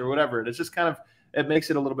Spanish or whatever. And it's just kind of, it makes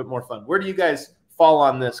it a little bit more fun. Where do you guys fall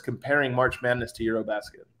on this comparing March Madness to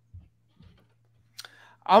EuroBasket?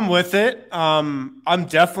 I'm with it. I'm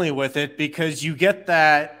definitely with it because you get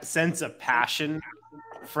that sense of passion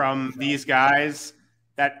from these guys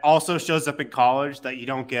that also shows up in college that you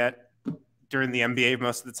don't get during the NBA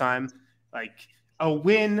most of the time. Like a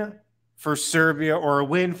win for Serbia or a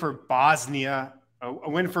win for Bosnia, a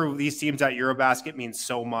win for these teams at EuroBasket means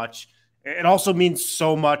so much. It also means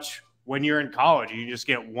so much when you're in college. You just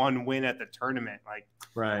get one win at the tournament.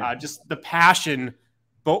 Like, just the passion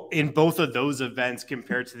in both of those events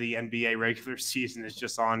compared to the NBA regular season is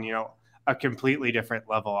just on, a completely different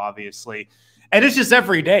level, obviously. And it's just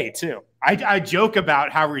every day, too. I joke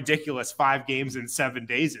about how ridiculous 5 games in 7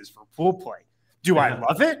 days is for pool play. Do I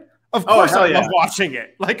love it? Of course I love watching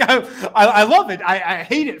it. Like, I love it. I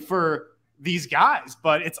hate it for these guys,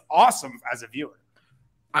 but it's awesome as a viewer.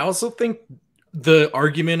 I also think the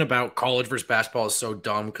argument about college versus basketball is so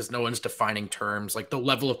dumb because no one's defining terms. Like, the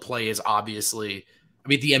level of play is obviously,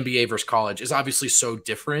 the NBA versus college is obviously so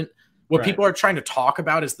different. What people are trying to talk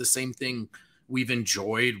about is the same thing we've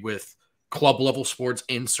enjoyed with club level sports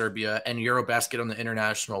in Serbia and EuroBasket on the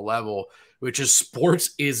international level, which is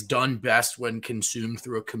sports is done best when consumed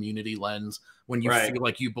through a community lens, when you feel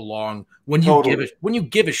like you belong, when you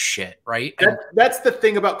give a shit, right? That's the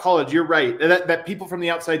thing about college. You're right. That people from the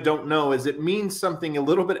outside don't know is it means something a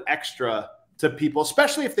little bit extra to people,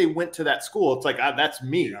 especially if they went to that school. It's like, that's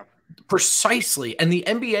me. Yeah. Precisely. And the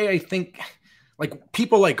NBA, I think, like,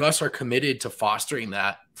 people like us are committed to fostering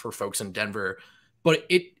that for folks in Denver. But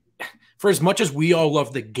for as much as we all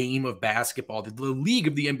love the game of basketball, the league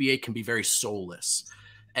of the NBA can be very soulless.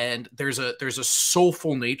 And there's a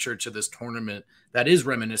soulful nature to this tournament that is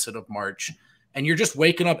reminiscent of March. And you're just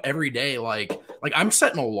waking up every day like I'm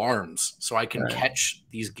setting alarms so I can catch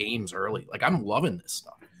these games early. Like, I'm loving this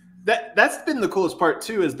stuff. That's been the coolest part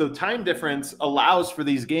too, is the time difference allows for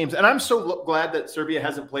these games. And I'm so glad that Serbia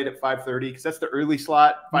hasn't played at 5:30, because that's the early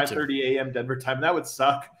slot, 5:30 a.m. Denver time. That would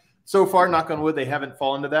suck. So far, knock on wood, they haven't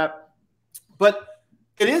fallen to that. But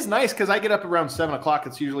it is nice because I get up around 7 o'clock.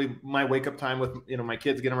 It's usually my wake up time with my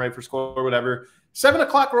kids getting ready for school or whatever. 7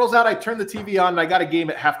 o'clock rolls out, I turn the TV on, and I got a game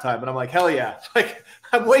at halftime. And I'm like, hell yeah. Like,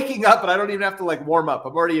 I'm waking up, and I don't even have to warm up.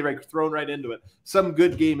 I'm already thrown right into it. Some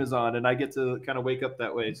good game is on, and I get to kind of wake up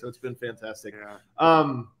that way. So it's been fantastic.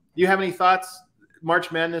 Yeah. You have any thoughts?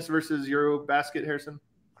 March Madness versus EuroBasket, Harrison?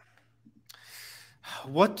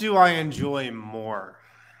 What do I enjoy more?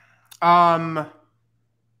 Probably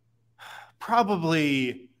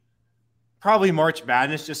March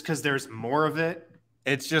Madness, just because there's more of it.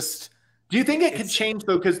 It's just. Do you think it could change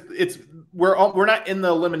though? Because we're not in the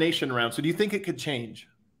elimination round. So do you think it could change?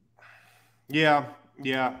 Yeah,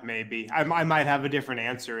 maybe. I might have a different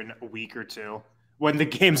answer in a week or two when the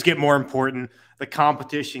games get more important, the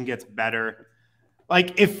competition gets better.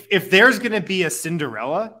 Like, if there's going to be a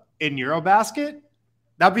Cinderella in EuroBasket,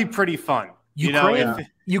 that'd be pretty fun.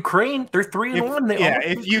 Ukraine, they're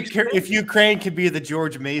 3-1. If Ukraine could be the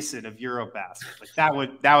George Mason of EuroBasket,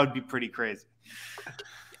 like that would be pretty crazy.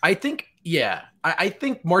 I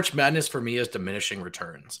think March Madness for me is diminishing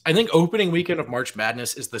returns. I think opening weekend of March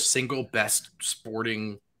Madness is the single best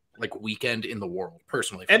sporting weekend in the world,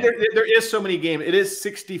 personally. And there is so many games. It is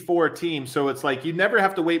 64 teams, so it's like you never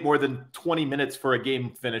have to wait more than 20 minutes for a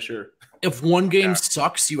game finisher. If one game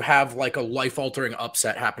sucks, you have a life-altering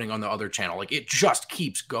upset happening on the other channel. Like, it just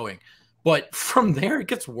keeps going. But from there, it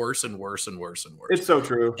gets worse and worse and worse and worse. It's so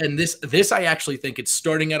true. And this I actually think it's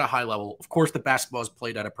starting at a high level. Of course, the basketball is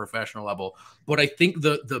played at a professional level, but I think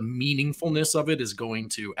the meaningfulness of it is going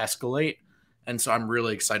to escalate. And so I'm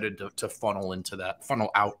really excited to funnel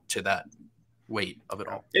out to that weight of it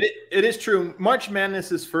all. It is true. March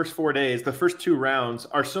Madness's first 4 days, the first 2 rounds,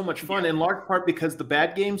 are so much fun, in large part because the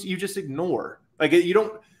bad games you just ignore. Like, you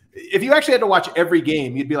don't. If you actually had to watch every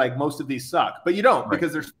game, you'd be like, most of these suck. But you don't,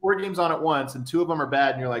 because there's 4 games on at once, and 2 of them are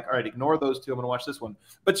bad, and you're like, all right, ignore those 2. I'm going to watch this one.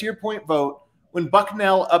 But to your point, Vogt, when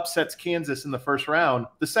Bucknell upsets Kansas in the first round,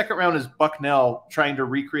 the second round is Bucknell trying to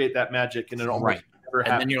recreate that magic, and it almost never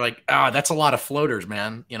happens. And then you're like, that's a lot of floaters,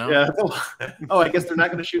 man. Yeah. I guess they're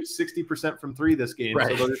not going to shoot 60% from 3 this game, so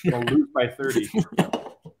they're just going to lose by 30.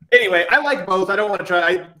 Anyway, I like both. I don't want to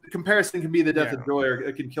try. Comparison can be the death of joy, or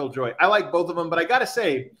it can kill joy. I like both of them, but I got to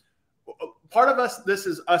say, part of this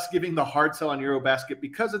is us giving the hard sell on EuroBasket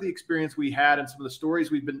because of the experience we had and some of the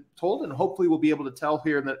stories we've been told, and hopefully we'll be able to tell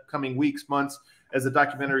here in the coming weeks, months, as the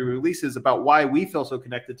documentary releases about why we feel so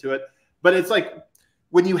connected to it. But it's like,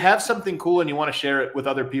 when you have something cool and you want to share it with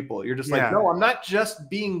other people, you're just like, no, I'm not just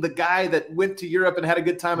being the guy that went to Europe and had a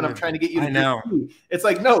good time and I'm trying to get you to do it. It's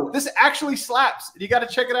like, no, this actually slaps. You got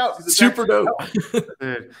to check it out. It's super dope.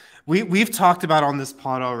 Dude, we've talked about on this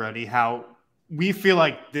pod already how we feel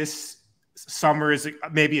like this summer is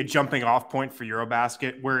maybe a jumping off point for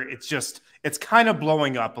EuroBasket, where it's kind of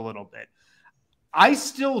blowing up a little bit. I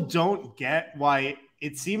still don't get why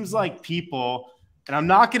it seems like people, and I'm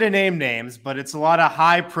not going to name names, but it's a lot of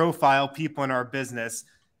high profile people in our business.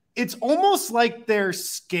 It's almost like they're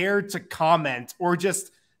scared to comment or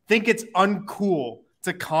just think it's uncool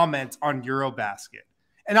to comment on EuroBasket.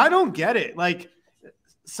 And I don't get it. Like,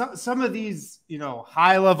 some of these,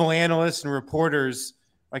 high level analysts and reporters,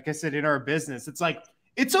 like I said, in our business, it's like,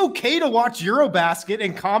 it's okay to watch EuroBasket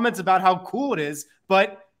and comments about how cool it is,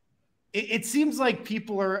 but it seems like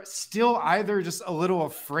people are still either just a little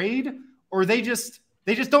afraid, or they just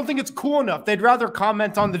don't think it's cool enough. They'd rather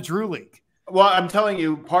comment on the Drew League. Well, I'm telling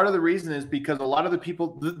you, part of the reason is because a lot of the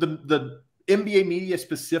people, the NBA media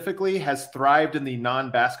specifically, has thrived in the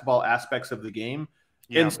non-basketball aspects of the game.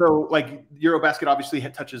 Yeah. And so, EuroBasket obviously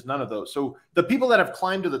touches none of those. So the people that have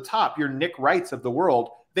climbed to the top, your Nick Wrights of the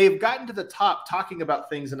world, they've gotten to the top talking about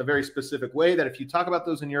things in a very specific way that if you talk about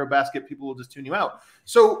those in EuroBasket, people will just tune you out.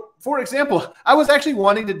 So, for example, I was actually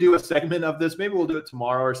wanting to do a segment of this. Maybe we'll do it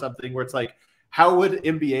tomorrow or something where it's like, how would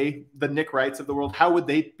NBA, the Nick Wrights of the world, how would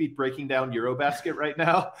they be breaking down EuroBasket right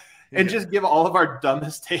now? And just give all of our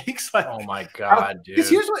dumbest takes. Like, oh my God, dude. Because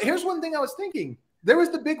here's one thing I was thinking. There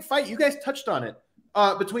was the big fight. You guys touched on it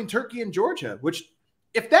between Turkey and Georgia, which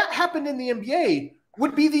if that happened in the NBA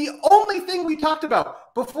would be the only thing we talked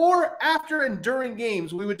about. Before, after, and during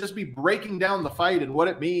games, we would just be breaking down the fight and what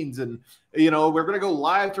it means. And, we're going to go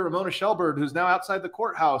live to Ramona Shelburne, who's now outside the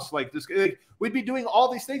courthouse. Like we'd be doing all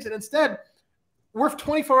these things. And instead, we're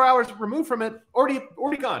 24 hours removed from it, already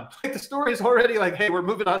gone. Like the story is already like, hey, we're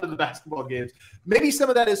moving on to the basketball games. Maybe some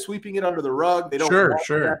of that is sweeping it under the rug. They don't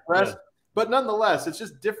sure. Press, but nonetheless, it's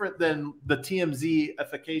just different than the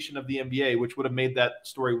TMZ-ification of the NBA, which would have made that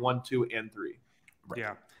story 1, 2, and 3. Right.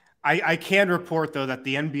 Yeah. I can report, though, that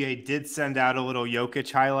the NBA did send out a little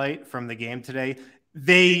Jokic highlight from the game today.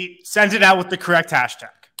 They sent it out with the correct hashtag.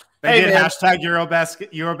 They did hashtag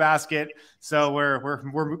EuroBasket. So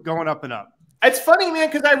we're going up and up. It's funny, man,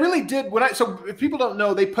 because I really did. So if people don't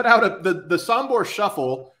know, they put out the Sombor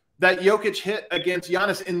shuffle that Jokic hit against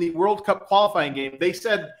Giannis in the World Cup qualifying game. They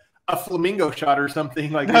said a flamingo shot or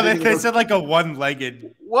something. Like no, they said like a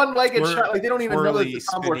one-legged shot. Like they don't even know the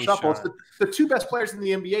Sombor shuffle. It's the two best players in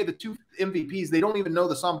the NBA, the two MVPs. They don't even know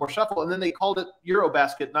the Sombor shuffle, and then they called it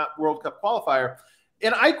EuroBasket, not World Cup qualifier.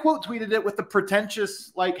 And I quote tweeted it with the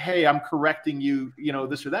pretentious, like, "Hey, I'm correcting you,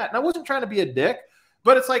 this or that." And I wasn't trying to be a dick.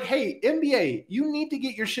 But it's like, hey, NBA, you need to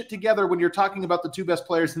get your shit together when you're talking about the two best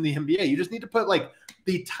players in the NBA. You just need to put like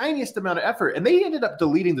the tiniest amount of effort. And they ended up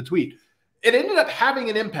deleting the tweet. It ended up having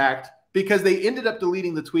an impact because they ended up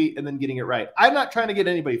deleting the tweet and then getting it right. I'm not trying to get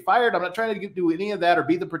anybody fired. I'm not trying to do any of that or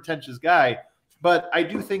be the pretentious guy. But I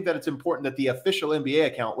do think that it's important that the official NBA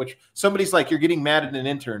account, which somebody's like, you're getting mad at an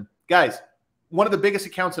intern. Guys, one of the biggest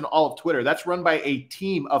accounts in all of Twitter, that's run by a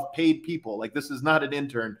team of paid people. Like this is not an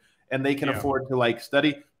intern. And they can afford to like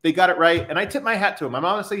study. They got it right. And I tip my hat to them. I'm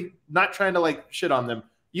honestly not trying to like shit on them.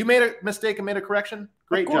 You made a mistake and made a correction.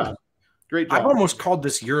 Great job. Great job. I've almost called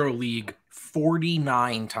this EuroLeague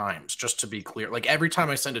 49 times, just to be clear. Like every time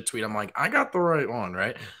I send a tweet, I'm like, I got the right one,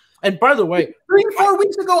 right? And by the way, 3-4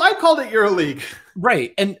 weeks ago, I called it EuroLeague.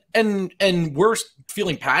 Right. And we're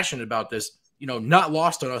feeling passionate about this, not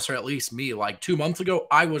lost on us, or at least me. Like 2 months ago,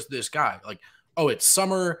 I was this guy. Like, oh, it's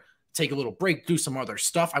summer. Take a little break, do some other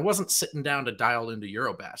stuff. I wasn't sitting down to dial into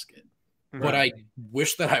EuroBasket, but I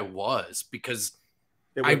wish that I was, because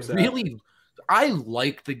I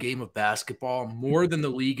like the game of basketball more than the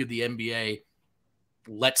league of the NBA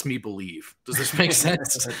lets me believe. Does this make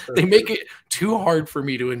sense? They make it too hard for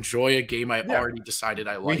me to enjoy a game I already decided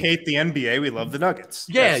I like. We hate the NBA. We love the Nuggets.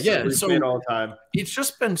 Yeah. So all the time. It's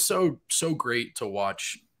just been so great to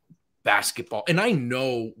watch basketball. And I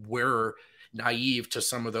know we're naive to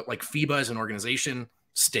some of the, like, FIBA as an organization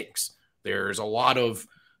stinks. There's a lot of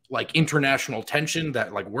like international tension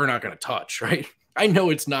that like we're not going to touch, right? I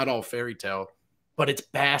know it's not all fairy tale, but it's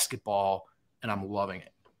basketball and I'm loving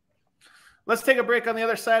it. Let's take a break. On the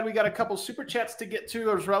other side, we got a couple super chats to get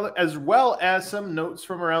to, as well as some notes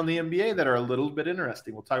from around the NBA that are a little bit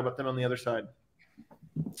interesting. We'll talk about them on the other side.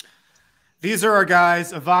 These are our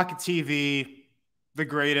guys, Avaka TV, the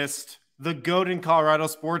greatest, the GOAT in Colorado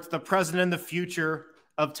sports, the present and the future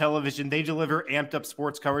of television. They deliver amped up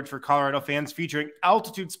sports coverage for Colorado fans, featuring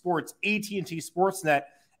Altitude Sports, AT&T Sportsnet,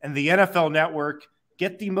 and the NFL Network.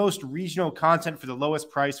 Get the most regional content for the lowest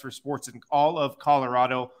price for sports in all of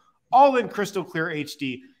Colorado, all in crystal clear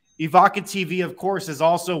HD. Avaka TV, of course, is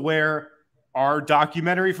also where our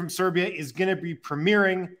documentary from Serbia is going to be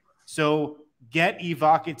premiering. So get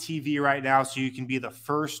Avaka TV right now so you can be the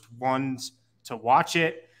first ones to watch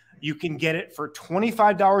it. You can get it for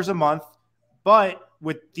 $25 a month, but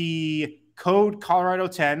with the code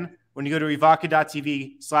Colorado10, when you go to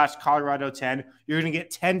Avaka.tv/Colorado10, you're going to get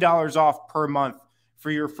 $10 off per month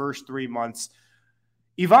for your first 3 months.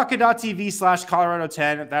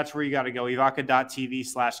 Avaka.tv/Colorado10, that's where you got to go.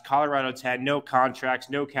 Avaka.tv/Colorado10. No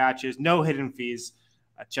contracts, no catches, no hidden fees.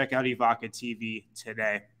 Check out Avaka TV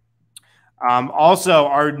today. Also,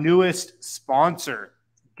 our newest sponsor,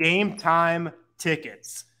 Gametime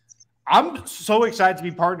Tickets. I'm so excited to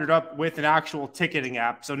be partnered up with an actual ticketing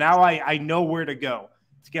app. So now I know where to go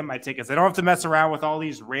to get my tickets. I don't have to mess around with all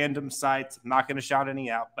these random sites. I'm not going to shout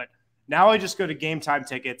any out, but now I just go to Gametime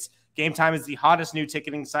Tickets. Gametime is the hottest new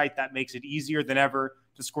ticketing site that makes it easier than ever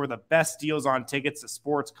to score the best deals on tickets to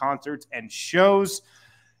sports, concerts, and shows.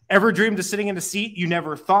 Ever dreamed of sitting in a seat you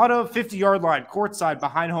never thought of? 50-yard line, courtside,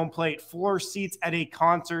 behind home plate, floor seats at a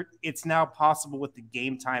concert. It's now possible with the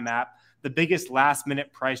Gametime app. The biggest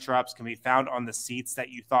last-minute price drops can be found on the seats that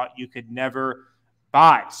you thought you could never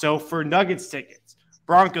buy. So for Nuggets tickets,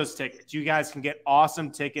 Broncos tickets, you guys can get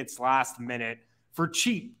awesome tickets last minute for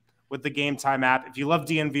cheap with the Gametime app. If you love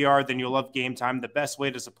DNVR, then you'll love Gametime. The best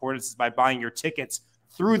way to support us is by buying your tickets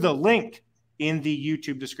through the link in the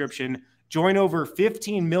YouTube description. Join over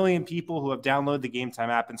 15 million people who have downloaded the Gametime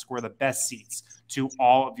app and score the best seats to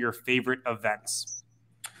all of your favorite events.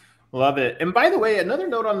 Love it. And by the way, another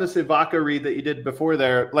note on this Ivaka read that you did before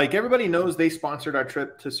there, like everybody knows they sponsored our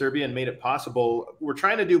trip to Serbia and made it possible. We're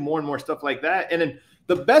trying to do more and more stuff like that. And then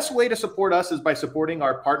the best way to support us is by supporting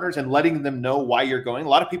our partners and letting them know why you're going. A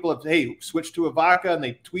lot of people have, hey, switch to Ivaka, and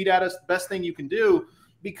they tweet at us, the best thing you can do,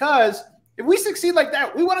 because if we succeed like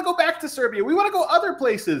that, we want to go back to Serbia. We want to go other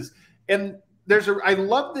places. And I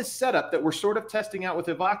love this setup that we're sort of testing out with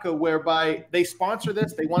Ivaka, whereby they sponsor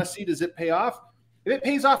this. They want to see, does it pay off? If it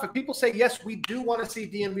pays off, if people say, yes, we do want to see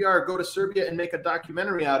DNVR go to Serbia and make a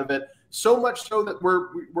documentary out of it, so much so that we're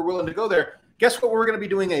willing to go there, guess what we're going to be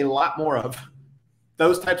doing a lot more of?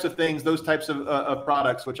 Those types of things, those types of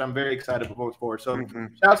products, which I'm very excited for. So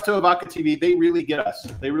shouts to Ivaka TV. They really get us.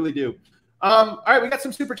 They really do. All right, we got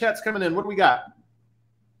some super chats coming in. What do we got?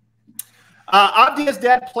 Avdia's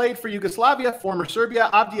dad played for Yugoslavia, former Serbia.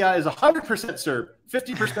 Avdia is 100% Serb,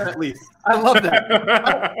 50% at least. I love that.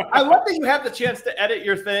 I love that you have the chance to edit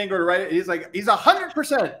your thing or write it. He's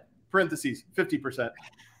 100%, parentheses, 50%.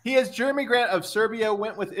 He is Jeremy Grant of Serbia,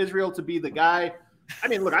 went with Israel to be the guy. I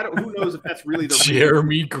mean, look, who knows if that's really the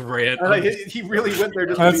Jeremy Grant. He really went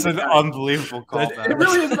there. That's an unbelievable call. It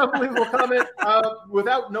really is an unbelievable comment.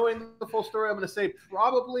 Without knowing the full story, I'm going to say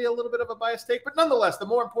probably a little bit of a biased take, but nonetheless, the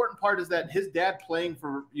more important part is that his dad playing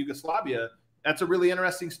for Yugoslavia. That's a really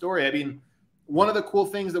interesting story. I mean, one of the cool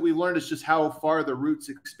things that we've learned is just how far the roots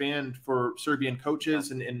expand for Serbian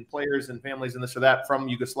coaches and players and families and this or that from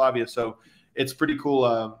Yugoslavia. So it's pretty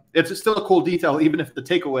cool. It's still a cool detail, even if the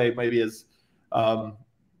takeaway maybe is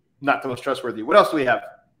not the most trustworthy. What else do we have?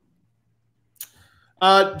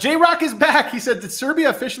 J-Rock is back. He said, did Serbia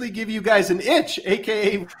officially give you guys an itch,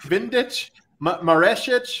 a.k.a. Vindic,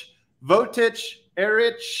 Maresic, Votic,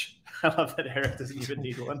 Eric? I love that Eric doesn't even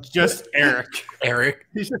need one. Just Eric. Eric.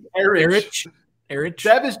 He's just Eric. Eric.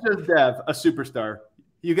 Dev is just Dev, a superstar.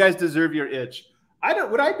 You guys deserve your itch.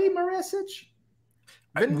 Would I be Maresic?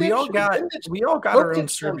 We all got our own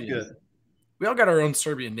Serbian. We all got our own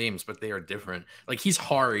Serbian names, but they are different. Like, he's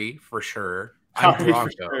Hari for sure. I'm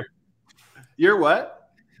Bronco. Sure. You're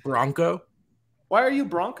what? Bronco. Why are you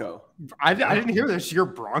Bronco? I didn't hear this. You're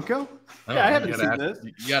Bronco? Oh, yeah, I haven't seen this.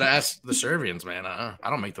 You got to ask the Serbians, man. I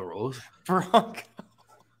don't make the rules. Bronco.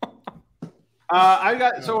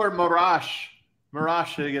 Or Marash.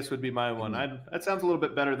 Marash, I guess, would be my one. That sounds a little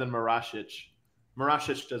bit better than Marasic.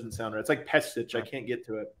 Marasic doesn't sound right. It's like Pesic. I can't get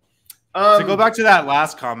to it. To go back to that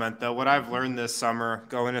last comment, though, what I've learned this summer,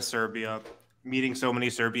 going to Serbia, meeting so many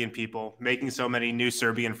Serbian people, making so many new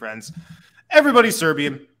Serbian friends. Everybody's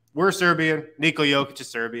Serbian. We're Serbian. Nikola Jokic is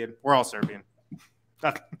Serbian. We're all Serbian.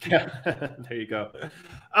 Yeah, there you go.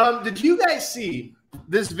 Did you guys see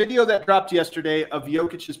this video that dropped yesterday of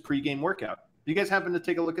Jokic's pregame workout? You guys happen to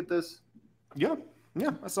take a look at this? Yeah,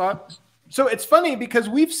 I saw it. So it's funny because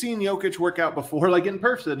we've seen Jokic work out before, like in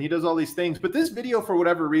person. He does all these things. But this video, for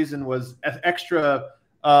whatever reason, was extra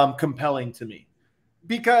compelling to me.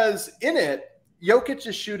 Because in it, Jokic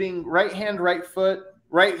is shooting right hand, right foot,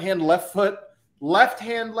 right hand, left foot, left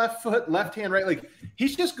hand, left foot, left hand, right. Like,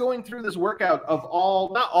 he's just going through this workout of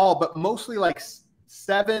not all, but mostly like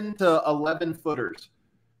 7 to 11 footers.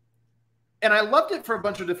 And I loved it for a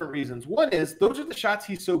bunch of different reasons. One is those are the shots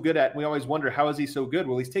he's so good at. And we always wonder, how is he so good?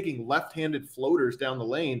 Well, he's taking left-handed floaters down the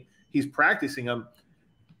lane. He's practicing them.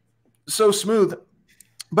 So smooth.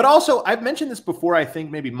 But also, I've mentioned this before, I think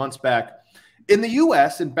maybe months back. In the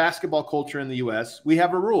U.S., in basketball culture in the U.S., we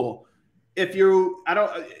have a rule. If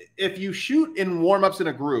you shoot in warm-ups in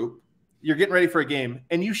a group, you're getting ready for a game,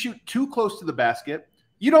 and you shoot too close to the basket,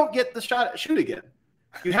 you don't get the shoot again.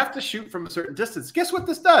 You have to shoot from a certain distance. Guess what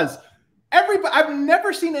this does? I've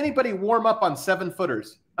never seen anybody warm up on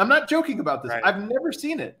 7-footers. I'm not joking about this. Right. I've never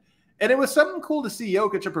seen it. And it was something cool to see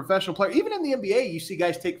Jokic, a professional player. Even in the NBA, you see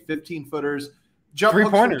guys take 15-footers, jump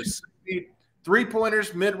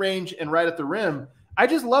three-pointers, mid-range, and right at the rim. I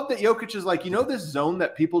just love that Jokic is like, this zone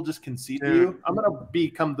that people just concede to you? I'm going to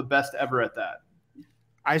become the best ever at that.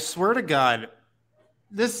 I swear to God,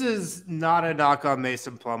 this is not a knock on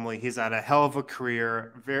Mason Plumlee. He's had a hell of a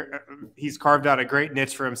career. He's carved out a great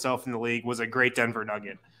niche for himself in the league, was a great Denver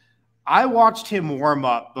Nugget. I watched him warm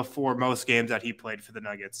up before most games that he played for the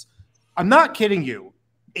Nuggets. I'm not kidding you.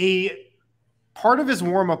 A part of his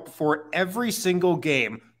warm up before every single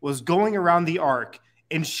game was going around the arc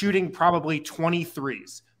and shooting probably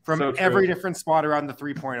 23s from every different spot around the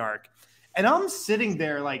 3-point arc. And I'm sitting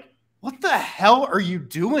there like, what the hell are you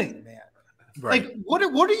doing, man? Right. Like, what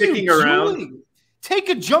are you doing? Take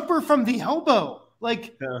a jumper from the elbow.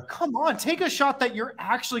 Like, come on, take a shot that you're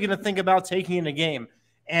actually going to think about taking in a game.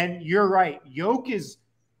 And you're right. Yoke is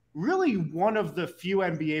really one of the few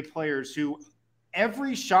NBA players who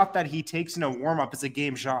every shot that he takes in a warm-up is a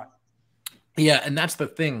game shot. Yeah, and that's the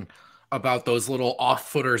thing about those little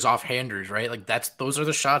off-footers, off-handers, right? Like those are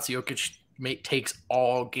the shots Jokic takes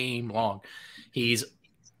all game long. He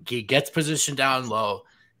gets positioned down low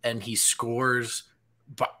and he scores,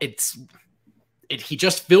 but he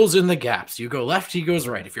just fills in the gaps. You go left, he goes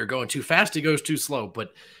right. If you're going too fast, he goes too slow.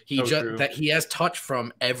 But he has touch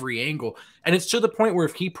from every angle. And it's to the point where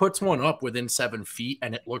if he puts one up within 7 feet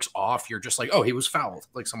and it looks off, you're just like, oh, he was fouled.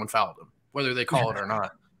 Like someone fouled him, whether they call it or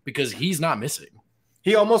not, because he's not missing.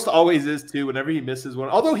 He almost always is too whenever he misses one.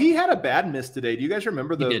 Although he had a bad miss today. Do you guys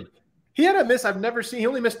remember He had a miss I've never seen. He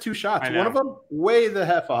only missed 2 shots. One of them way the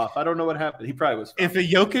heck off. I don't know what happened. He probably was. If a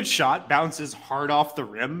Jokic shot bounces hard off the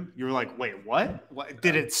rim, you're like, wait, what?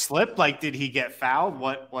 Did it slip? Like, did he get fouled?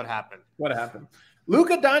 What happened? What happened?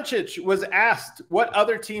 Luka Doncic was asked what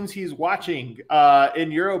other teams he's watching in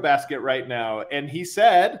EuroBasket right now. And he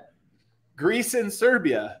said, Greece and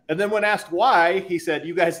Serbia. And then when asked why, he said,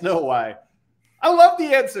 you guys know why. I love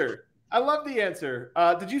the answer.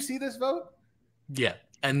 Did you see this vote? Yeah.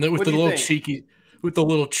 And with the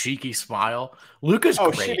little cheeky smile. Luka's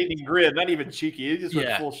great. Shit-eating grin. Not even cheeky. He just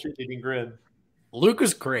went full shit-eating grin.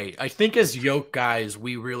 Luka's great. I think as Yoke guys,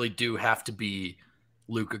 we really do have to be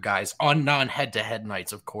Luka guys on non-head-to-head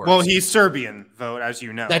nights, of course. Well, he's Serbian, Vogt, as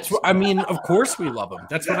you know. That's what I mean. Of course we love him.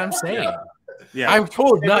 That's what I'm saying. Yeah. I'm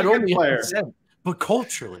told not only 100%, but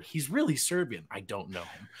culturally, he's really Serbian. I don't know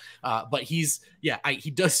him. But he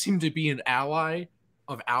does seem to be an ally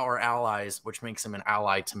of our allies, which makes him an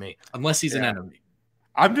ally to me, unless he's an enemy.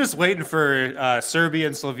 I'm just waiting for Serbia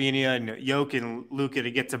and Slovenia and Jokic and Luka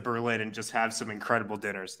to get to Berlin and just have some incredible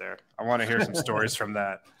dinners there. I want to hear some stories from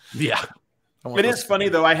that. Yeah. It is funny,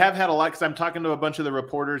 though. I have had a lot because I'm talking to a bunch of the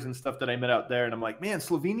reporters and stuff that I met out there, and I'm like, man,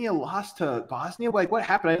 Slovenia lost to Bosnia? Like, what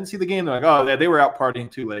happened? I didn't see the game. They're like, oh, they were out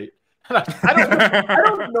partying too late. I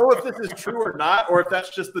don't know if this is true or not, or if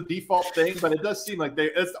that's just the default thing, but it does seem like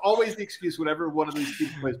it's always the excuse whenever one of these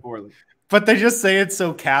teams plays poorly. But they just say it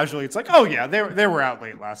so casually. It's like, oh yeah, they were out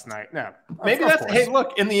late last night. No, maybe that's hey,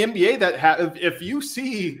 look in the NBA if you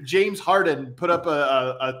see James Harden put up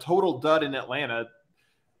a total dud in Atlanta,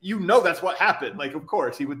 you know that's what happened. Like, of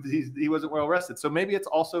course he wasn't well rested. So maybe it's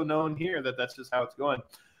also known here that that's just how it's going.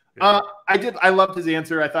 Yeah. I loved his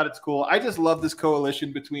answer. I thought it's cool. I just love this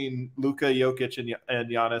coalition between Luka, Jokic, and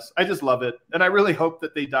Giannis. I just love it. And I really hope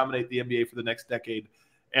that they dominate the NBA for the next decade.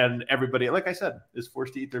 And everybody, like I said, is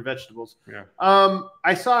forced to eat their vegetables. Yeah.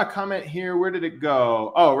 I saw a comment here. Where did it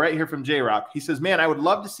go? Oh, right here from J-Rock. He says, man, I would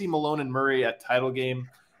love to see Malone and Murray at title game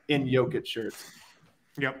in Jokic shirts.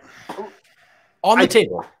 Yep. On the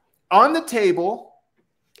table. On the table.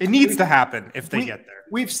 It needs to happen if they get there.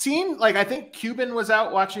 We've seen, like, I think Cuban was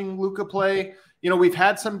out watching Luka play. You know, we've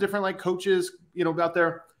had some different, like, coaches, you know, out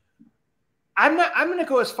there. I'm going to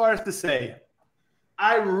go as far as to say,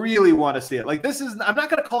 I really want to see it. Like, I'm not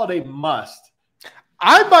going to call it a must.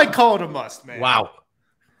 I might call it a must, man. Wow.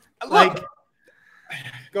 Like,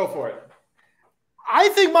 go for it. I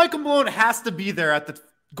think Michael Malone has to be there at the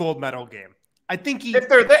gold medal game. I think if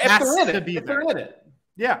they're in it.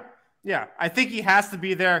 Yeah. Yeah, I think he has to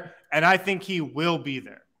be there, and I think he will be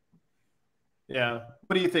there. Yeah.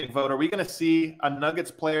 What do you think, Vogt? Are we going to see a Nuggets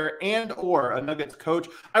player and or a Nuggets coach?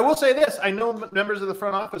 I will say this. I know members of the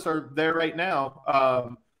front office are there right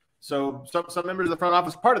now. So some members of the front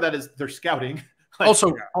office, part of that is they're scouting. Like,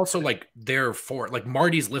 also, like, they're for, like,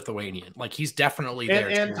 Marty's Lithuanian. Like, he's definitely there.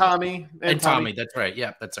 And Tommy. And Tommy, that's right.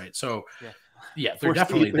 Yeah, that's right. So, yeah they're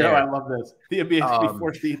definitely there. I love this. The NBA is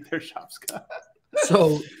forced to eat their shop, Scott.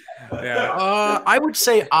 So, I would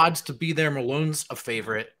say odds to be there. Malone's a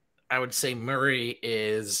favorite. I would say Murray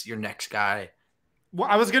is your next guy. Well,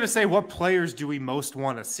 I was going to say, what players do we most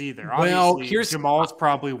want to see there? Obviously, Jamal's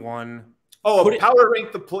probably one. Oh, power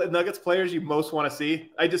rank the Nuggets players you most want to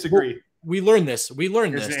see? I disagree. We learned this.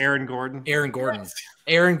 There's Aaron Gordon.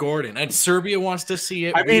 Aaron Gordon. And Serbia wants to see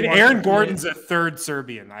it. I mean, Aaron Gordon's a third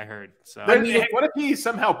Serbian, I heard. So I mean, what if he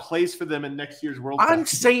somehow plays for them in next year's World Cup? I'm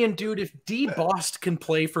saying, dude, if D. Bost can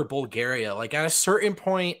play for Bulgaria, like at a certain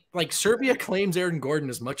point, like Serbia claims Aaron Gordon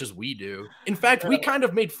as much as we do. In fact, we kind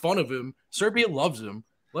of made fun of him. Serbia loves him.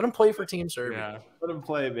 Let him play for Team Serbia. Yeah, let him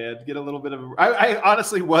play, man. Get a little bit of. I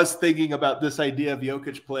honestly was thinking about this idea of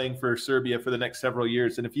Jokic playing for Serbia for the next several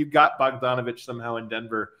years, and if you got Bogdanovic somehow in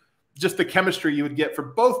Denver, just the chemistry you would get for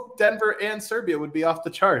both Denver and Serbia would be off the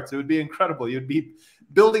charts. It would be incredible. You'd be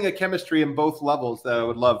building a chemistry in both levels that I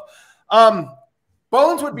would love.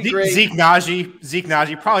 Bones would be great. Zeke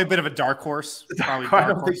Naji, probably a bit of a dark horse. I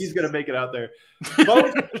don't think he's going to make it out there.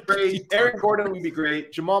 Bones would be great. Aaron Gordon would be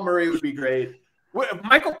great. Jamal Murray would be great.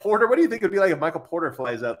 Michael Porter, what do you think it would be like if Michael Porter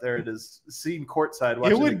flies out there and is seen courtside?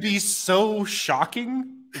 It would be so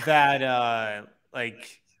shocking that,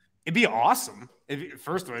 it'd be awesome.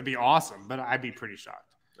 First of all, it'd be awesome, but I'd be pretty shocked.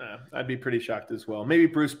 I'd be pretty shocked as well. Maybe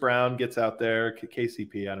Bruce Brown gets out there.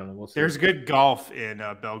 KCP, I don't know. We'll see. There's good golf in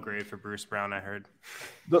Belgrade for Bruce Brown, I heard.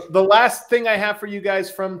 The last thing I have for you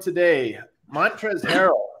guys from today, Montrezl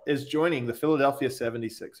Harrell is joining the Philadelphia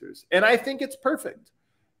 76ers, and I think it's perfect.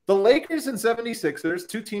 The Lakers and 76ers,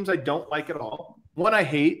 two teams I don't like at all. One I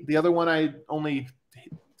hate, the other one I only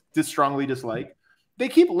strongly dislike. They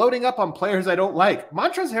keep loading up on players I don't like.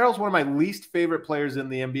 Montrezl Harrell is one of my least favorite players in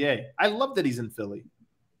the NBA. I love that he's in Philly.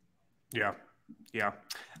 Yeah.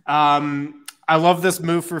 I love this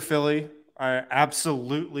move for Philly. I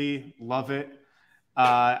absolutely love it.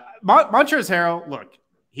 Montrezl Harrell, look,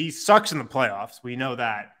 he sucks in the playoffs. We know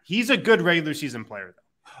that. He's a good regular season player,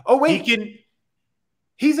 though. Oh, wait.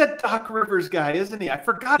 He's a Doc Rivers guy, isn't he? I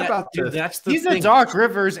forgot about this. He's a Doc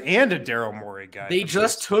Rivers and a Daryl Morey guy. Philly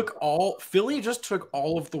just took all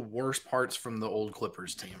of the worst parts from the old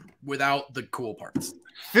Clippers team without the cool parts.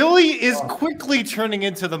 Philly is quickly turning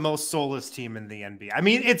into the most soulless team in the NBA. I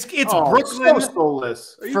mean, it's Brooklyn so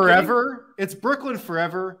soulless. forever. It's Brooklyn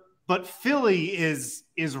forever, but Philly is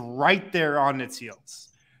right there on its heels.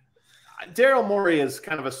 Daryl Morey is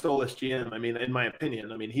kind of a soulless GM. I mean, in my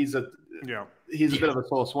opinion, he's a bit of a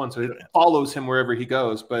soulless one, so it follows him wherever he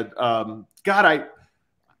goes. But God,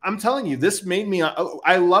 I'm telling you, this made me.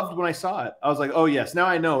 I loved when I saw it. I was like, oh yes, now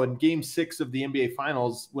I know. In Game 6 of the NBA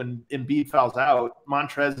Finals, when Embiid fouls out,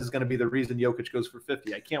 Montrez is going to be the reason Jokic goes for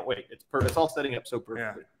 50. I can't wait. It's perfect. It's all setting up so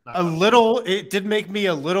perfectly. Yeah. It did make me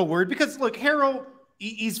a little worried because look, Harrell.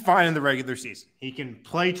 He's fine in the regular season. He can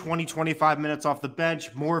play 20, 25 minutes off the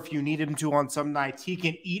bench, more if you need him to on some nights. He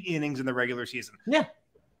can eat innings in the regular season. Yeah.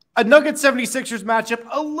 A Nuggets 76ers matchup,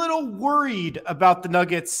 a little worried about the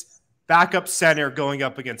Nuggets backup center going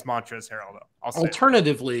up against Montrezl Harrell, though.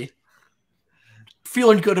 Alternatively,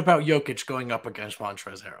 feeling good about Jokic going up against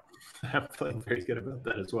Montrezl Harrell. I'm feeling very good about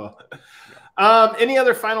that as well. Any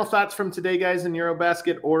other final thoughts from today, guys, in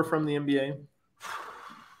EuroBasket or from the NBA?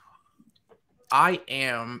 I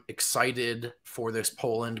am excited for this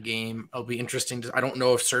Poland game. It'll be interesting. I don't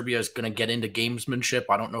know if Serbia is going to get into gamesmanship.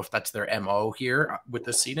 I don't know if that's their MO here with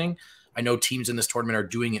the seeding. I know teams in this tournament are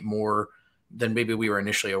doing it more than maybe we were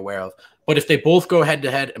initially aware of. But if they both go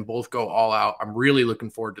head-to-head and both go all out, I'm really looking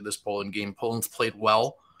forward to this Poland game. Poland's played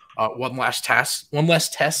well. One less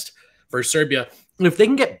test for Serbia. And if they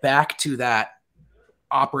can get back to that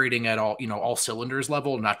operating at all cylinders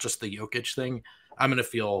level, not just the Jokic thing, I'm going to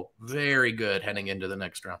feel very good heading into the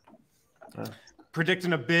next round.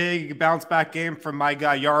 Predicting a big bounce back game from my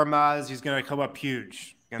guy Yaramaz. He's going to come up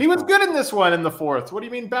huge. He was good in this one in the fourth. What do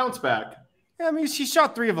you mean bounce back? Yeah, I mean, he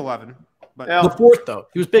shot 3 of 11. But the fourth, though.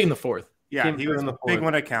 He was big in the fourth. Yeah, he was in the big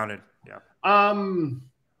when I counted. Yeah.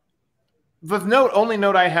 The only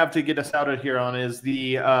note I have to get us out of here on is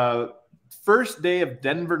the first day of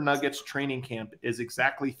Denver Nuggets training camp is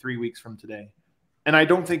exactly 3 weeks from today. And I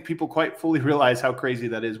don't think people quite fully realize how crazy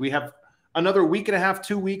that is. We have another week and a half,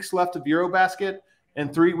 2 weeks left of EuroBasket.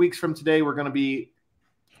 And 3 weeks from today, we're going to be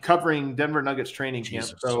covering Denver Nuggets training camp.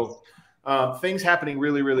 So things happening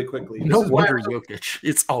really, really quickly. No wonder Jokic.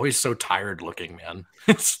 It's always so tired looking, man.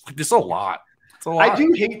 It's a lot. I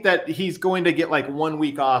do hate that he's going to get like 1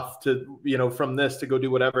 week off to, from this to go do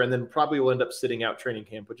whatever, and then probably will end up sitting out training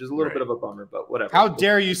camp, which is a little bit of a bummer, but whatever. How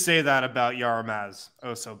dare you say that about Yaramaz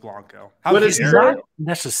Oso Blanco? But it's not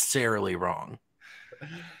necessarily wrong.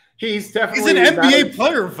 He's definitely an NBA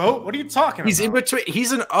player, Vogt. What are you talking about? He's in between.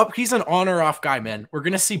 He's an on or off guy, man. We're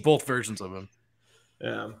gonna see both versions of him.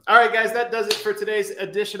 Yeah. All right, guys, that does it for today's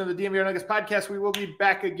edition of the DNVR Nuggets podcast. We will be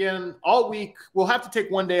back again all week. We'll have to take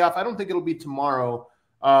one day off. I don't think it'll be tomorrow.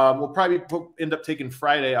 We'll probably end up taking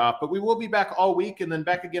Friday off, but we will be back all week and then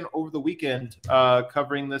back again over the weekend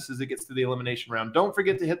covering this as it gets to the elimination round. Don't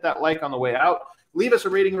forget to hit that like on the way out. Leave us a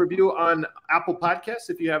rating and review on Apple Podcasts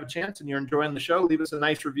if you have a chance and you're enjoying the show. Leave us a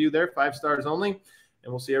nice review there, 5 stars only,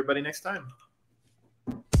 and we'll see everybody next time.